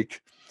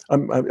critique.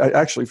 I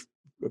actually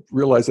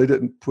realized I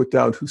didn't put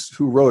down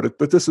who wrote it,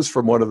 but this is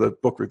from one of the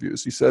book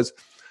reviews. He says,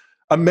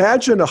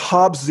 "Imagine a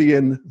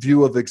Hobbesian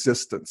view of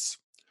existence: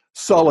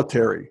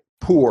 solitary,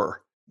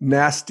 poor,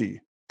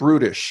 nasty,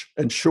 brutish,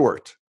 and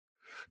short,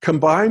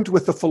 combined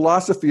with the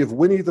philosophy of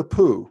Winnie the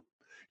Pooh.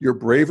 You're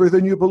braver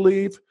than you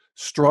believe,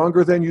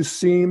 stronger than you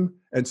seem,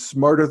 and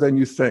smarter than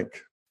you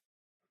think."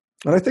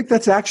 And I think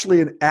that's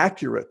actually an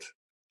accurate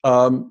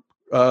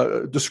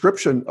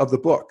description of the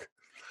book.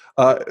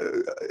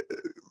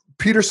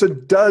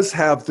 Peterson does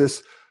have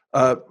this,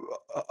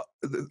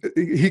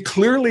 he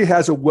clearly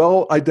has a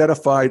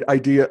well-identified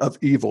idea of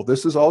evil.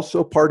 This is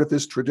also part of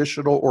his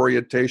traditional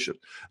orientation.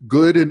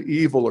 Good and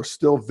evil are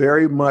still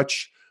very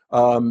much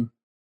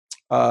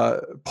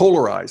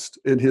polarized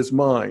in his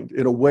mind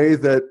in a way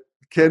that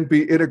can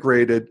be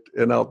integrated,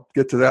 and I'll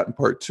get to that in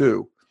part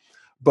 2.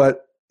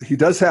 But he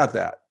does have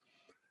that.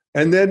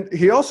 And then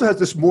he also has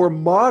this more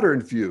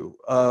modern view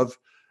of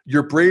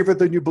you're braver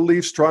than you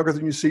believe, stronger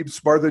than you seem,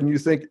 smarter than you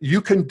think.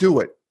 You can do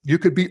it. You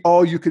could be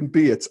all you can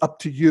be. It's up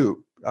to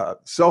you.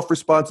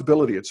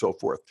 Self-responsibility and so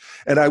forth.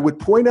 And I would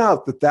point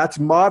out that that's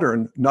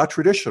modern, not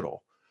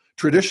traditional.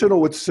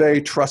 Traditional would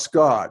say, trust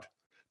God.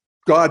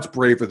 God's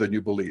braver than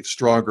you believe,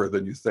 stronger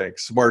than you think,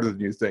 smarter than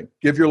you think.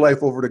 Give your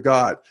life over to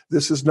God.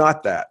 This is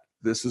not that.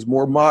 This is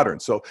more modern.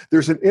 So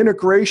there's an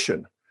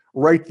integration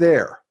right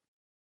there.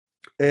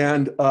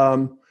 And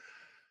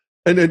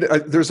then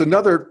there's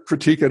another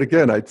critique, and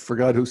again, I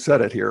forgot who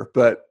said it here,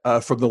 but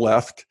from the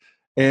left.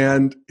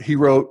 And he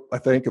wrote, I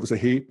think it was a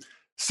he,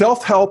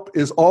 "Self-help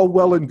is all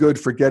well and good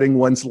for getting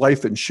one's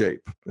life in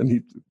shape." And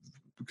he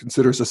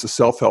considers this a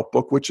self-help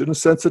book, which in a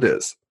sense it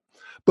is.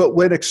 "But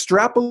when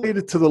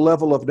extrapolated to the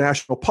level of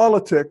national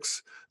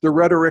politics, the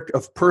rhetoric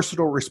of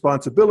personal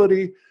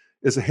responsibility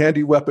is a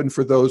handy weapon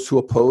for those who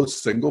oppose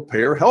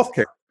single-payer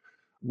healthcare,"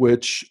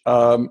 which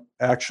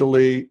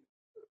actually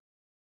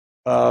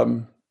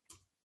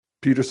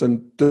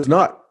Peterson does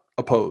not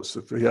oppose.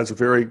 He has a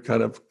very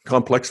kind of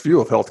complex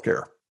view of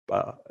healthcare.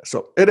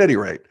 So at any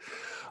rate,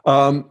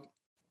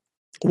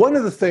 one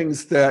of the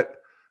things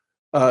that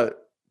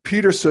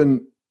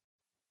Peterson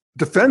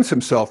defends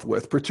himself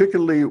with,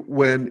 particularly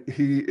when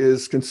he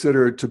is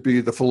considered to be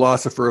the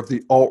philosopher of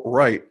the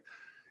alt-right,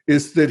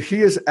 is that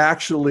he is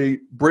actually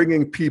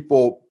bringing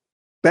people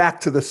back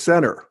to the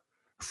center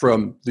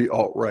from the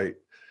alt-right.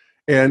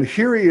 And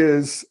here he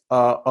is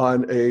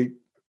on a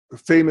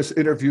famous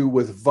interview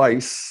with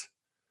Vice,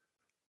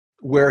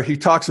 where he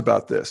talks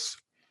about this.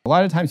 A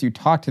lot of times you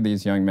talk to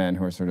these young men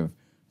who are sort of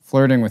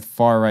flirting with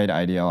far-right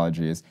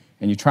ideologies,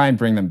 and you try and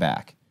bring them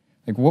back.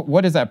 Like,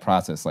 what is that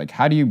process like?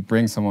 How do you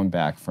bring someone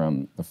back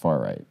from the far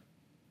right?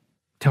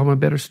 Tell them a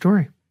better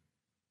story.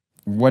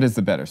 What is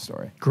the better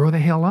story? Grow the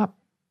hell up.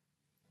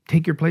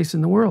 Take your place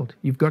in the world.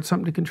 You've got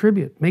something to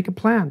contribute. Make a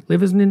plan.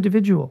 Live as an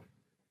individual.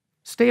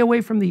 Stay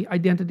away from the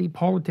identity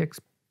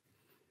politics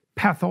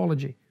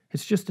pathology.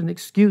 It's just an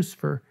excuse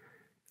for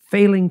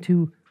failing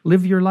to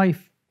live your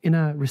life in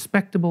a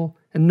respectable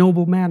and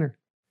noble manner.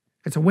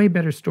 It's a way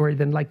better story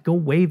than like go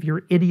wave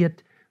your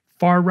idiot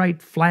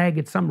far-right flag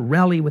at some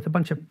rally with a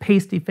bunch of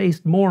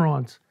pasty-faced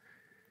morons.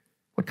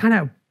 What kind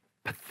of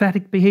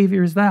pathetic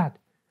behavior is that?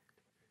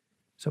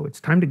 So it's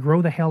time to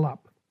grow the hell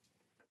up.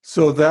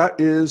 So that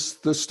is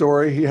the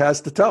story he has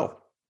to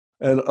tell.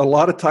 And a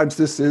lot of times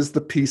this is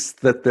the piece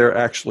that they're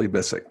actually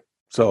missing.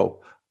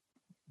 So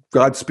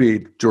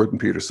Godspeed, Jordan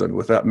Peterson,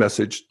 with that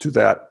message to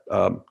that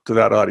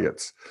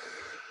audience.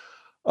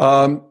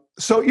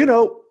 So,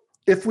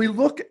 if we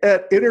look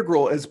at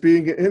Integral as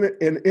being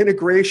an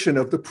integration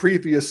of the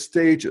previous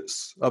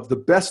stages, of the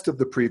best of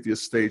the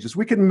previous stages,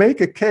 we can make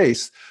a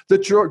case that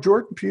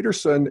Jordan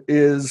Peterson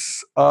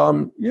is,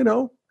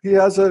 he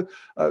has a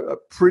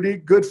pretty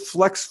good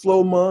flex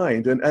flow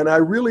mind. And I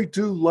really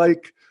do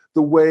like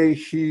the way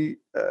he,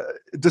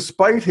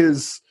 despite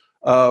his,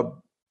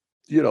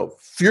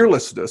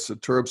 fearlessness in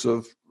terms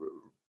of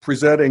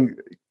presenting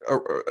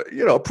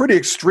a pretty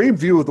extreme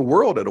view of the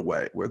world in a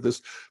way, where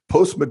this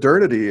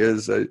post-modernity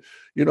is an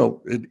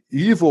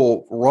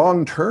evil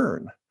wrong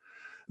turn,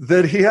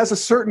 that he has a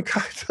certain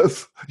kind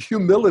of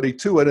humility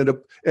to it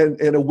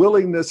and a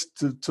willingness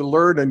to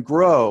learn and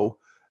grow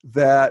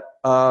that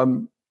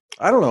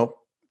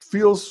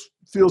feels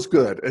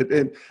good.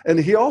 And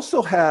he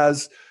also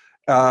has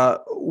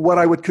what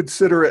I would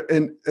consider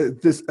an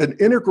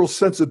integral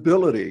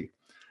sensibility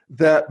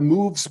that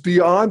moves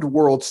beyond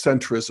world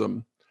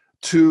centrism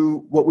to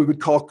what we would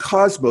call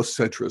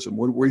cosmocentrism,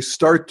 when we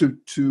start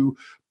to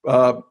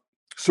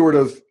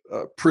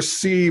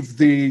perceive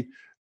the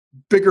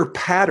bigger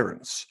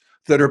patterns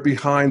that are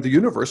behind the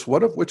universe,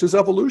 one of which is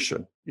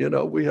evolution.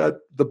 We had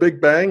the Big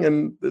Bang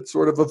and it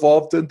sort of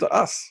evolved into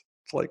us.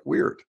 It's like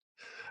weird.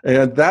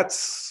 And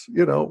that's,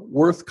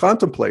 worth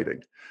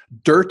contemplating.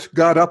 Dirt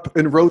got up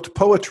and wrote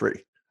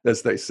poetry,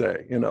 as they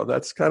say.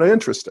 That's kind of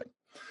interesting.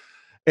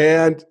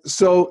 And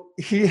so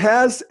he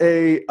has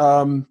a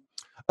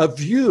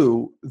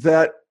view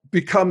that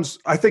becomes,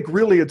 I think,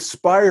 really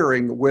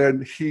inspiring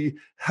when he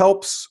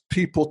helps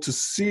people to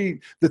see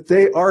that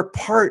they are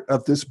part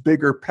of this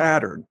bigger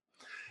pattern.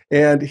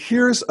 And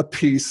here's a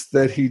piece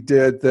that he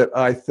did that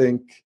I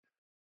think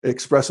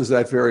expresses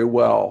that very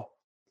well.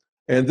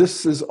 And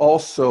this is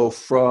also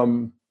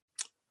from,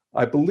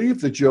 I believe,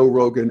 the Joe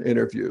Rogan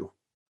interview.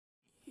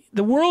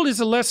 The world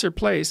is a lesser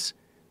place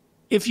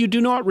if you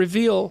do not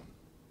reveal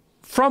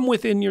from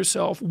within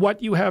yourself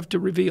what you have to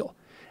reveal.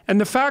 And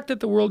the fact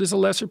that the world is a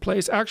lesser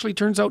place actually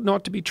turns out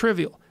not to be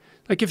trivial.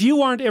 Like, if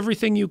you aren't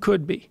everything you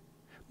could be,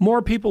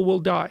 more people will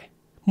die,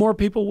 more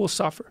people will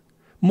suffer,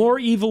 more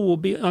evil will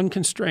be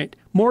unconstrained,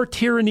 more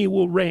tyranny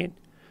will reign,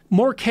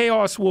 more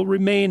chaos will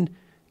remain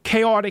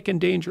chaotic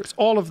and dangerous,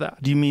 all of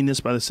that. Do you mean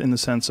this by this in the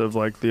sense of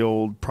like the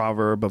old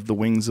proverb of the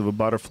wings of a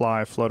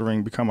butterfly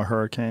fluttering become a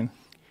hurricane?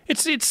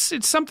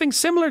 It's something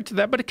similar to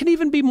that, but it can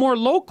even be more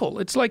local.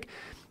 It's like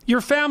your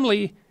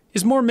family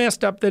is more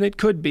messed up than it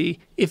could be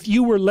if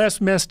you were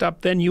less messed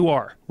up than you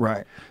are.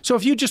 Right. So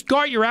if you just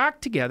got your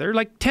act together,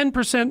 like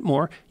 10%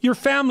 more, your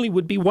family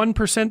would be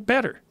 1%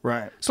 better.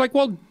 Right. It's like,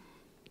 well,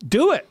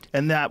 do it.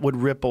 And that would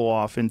ripple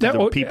off into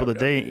the people that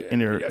they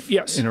interact with.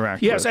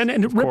 Yes, and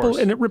it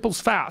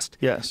ripples fast.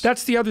 Yes.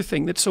 That's the other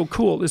thing that's so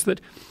cool, is that,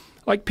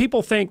 like,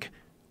 people think,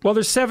 well,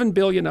 there's 7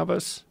 billion of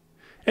us,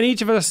 and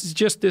each of us is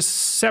just this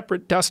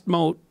separate dust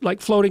mote,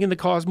 like floating in the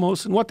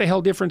cosmos, and what the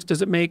hell difference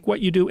does it make what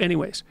you do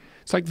anyways?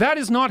 It's like, that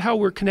is not how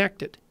we're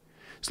connected.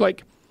 It's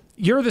like,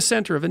 you're the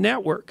center of a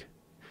network,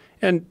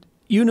 and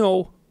you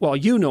know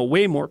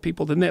way more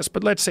people than this,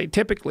 but let's say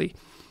typically,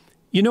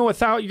 you're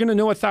going to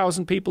know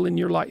 1,000 people in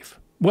your life,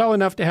 well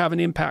enough to have an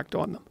impact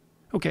on them,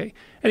 okay?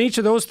 And each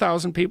of those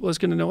 1,000 people is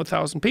going to know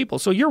 1,000 people.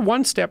 So you're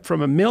 1 step from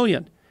 1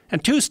 million,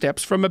 and 2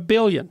 steps from 1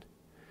 billion.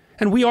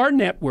 And we are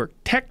networked,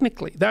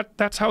 technically.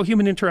 That's how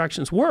human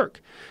interactions work.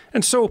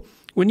 And so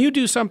when you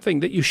do something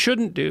that you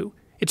shouldn't do,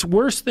 it's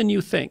worse than you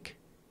think.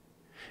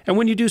 And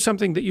when you do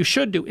something that you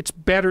should do, it's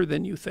better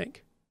than you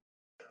think.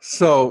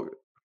 So,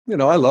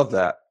 I love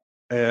that.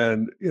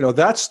 And,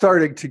 that's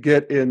starting to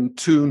get in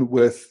tune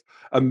with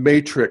a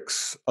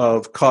matrix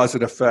of cause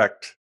and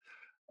effect,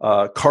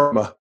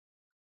 karma,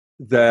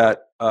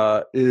 that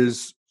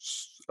is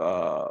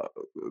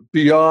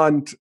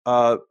beyond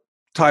time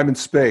and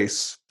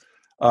space.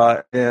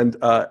 And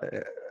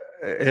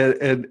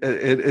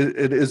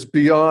it is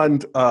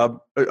beyond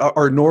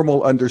our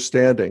normal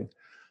understanding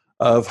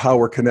of how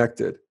we're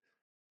connected.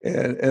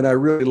 And I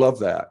really love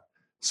that.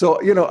 So,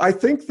 I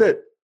think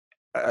that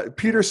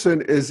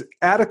Peterson is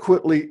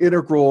adequately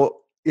integral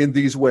in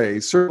these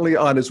ways, certainly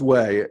on his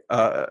way,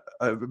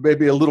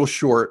 maybe a little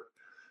short.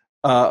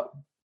 And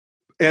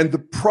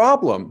the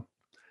problem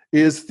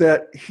is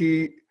that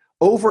he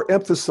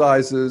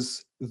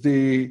overemphasizes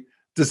the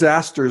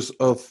disasters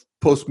of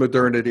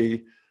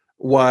postmodernity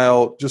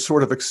while just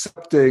sort of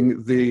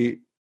accepting the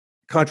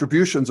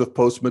contributions of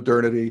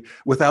postmodernity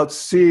without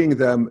seeing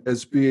them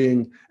as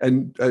being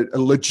a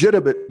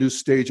legitimate new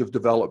stage of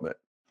development.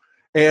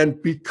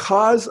 And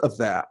because of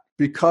that,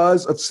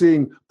 because of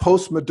seeing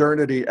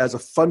postmodernity as a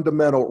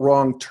fundamental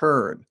wrong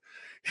turn,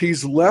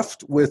 he's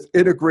left with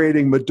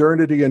integrating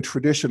modernity and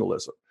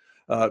traditionalism.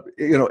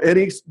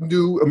 Any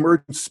new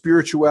emergent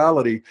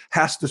spirituality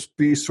has to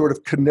be sort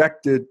of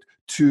connected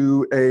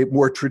to a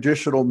more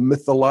traditional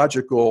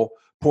mythological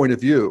point of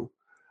view.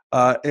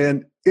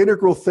 And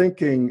integral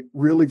thinking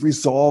really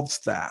resolves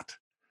that,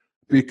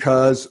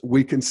 because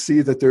we can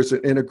see that there's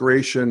an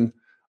integration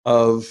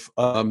of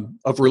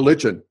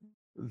religion,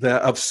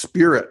 of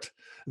spirit,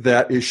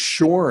 that is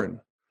shorn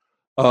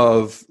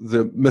of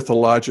the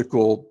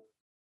mythological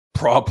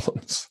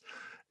problems,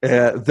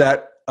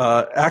 that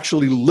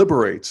actually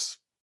liberates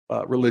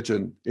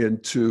religion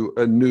into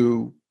a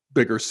new,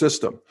 bigger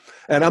system.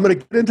 And I'm going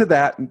to get into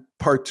that in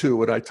part 2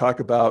 when I talk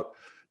about,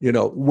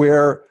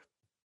 where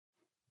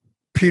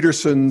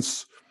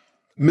Peterson's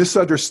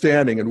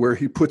misunderstanding and where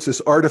he puts this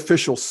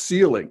artificial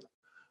ceiling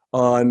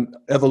on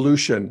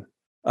evolution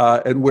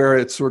and where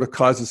it sort of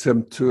causes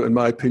him to, in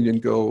my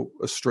opinion, go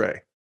astray.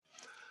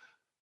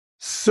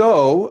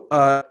 So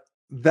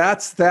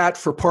that's that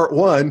for part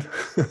 1.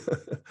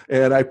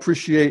 And I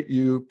appreciate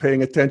you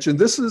paying attention.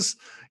 This is,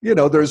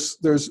 there's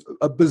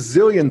a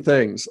bazillion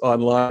things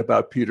online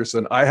about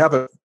Peterson. I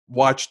haven't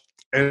watched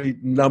any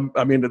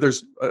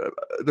there's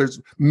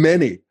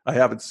many I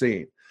haven't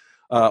seen.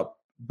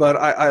 But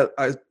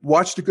I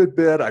watched a good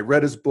bit. I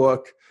read his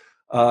book.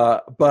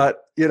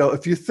 But,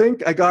 if you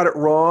think I got it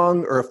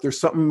wrong, or if there's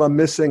something I'm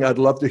missing, I'd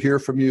love to hear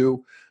from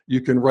you.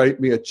 You can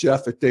write me at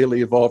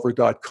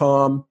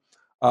jeff@dailyevolver.com.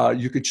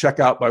 You can check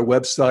out my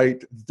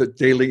website,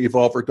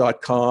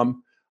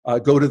 thedailyevolver.com.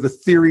 Go to the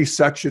theory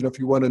section if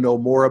you want to know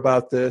more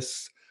about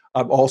this.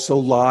 I'm also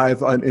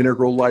live on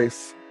Integral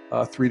Life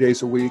 3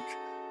 days a week.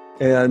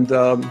 And,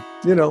 I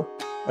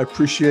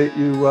appreciate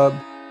you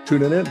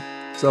tuning in.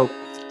 So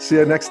see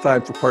you next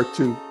time for part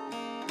 2.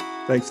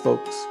 Thanks,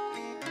 folks.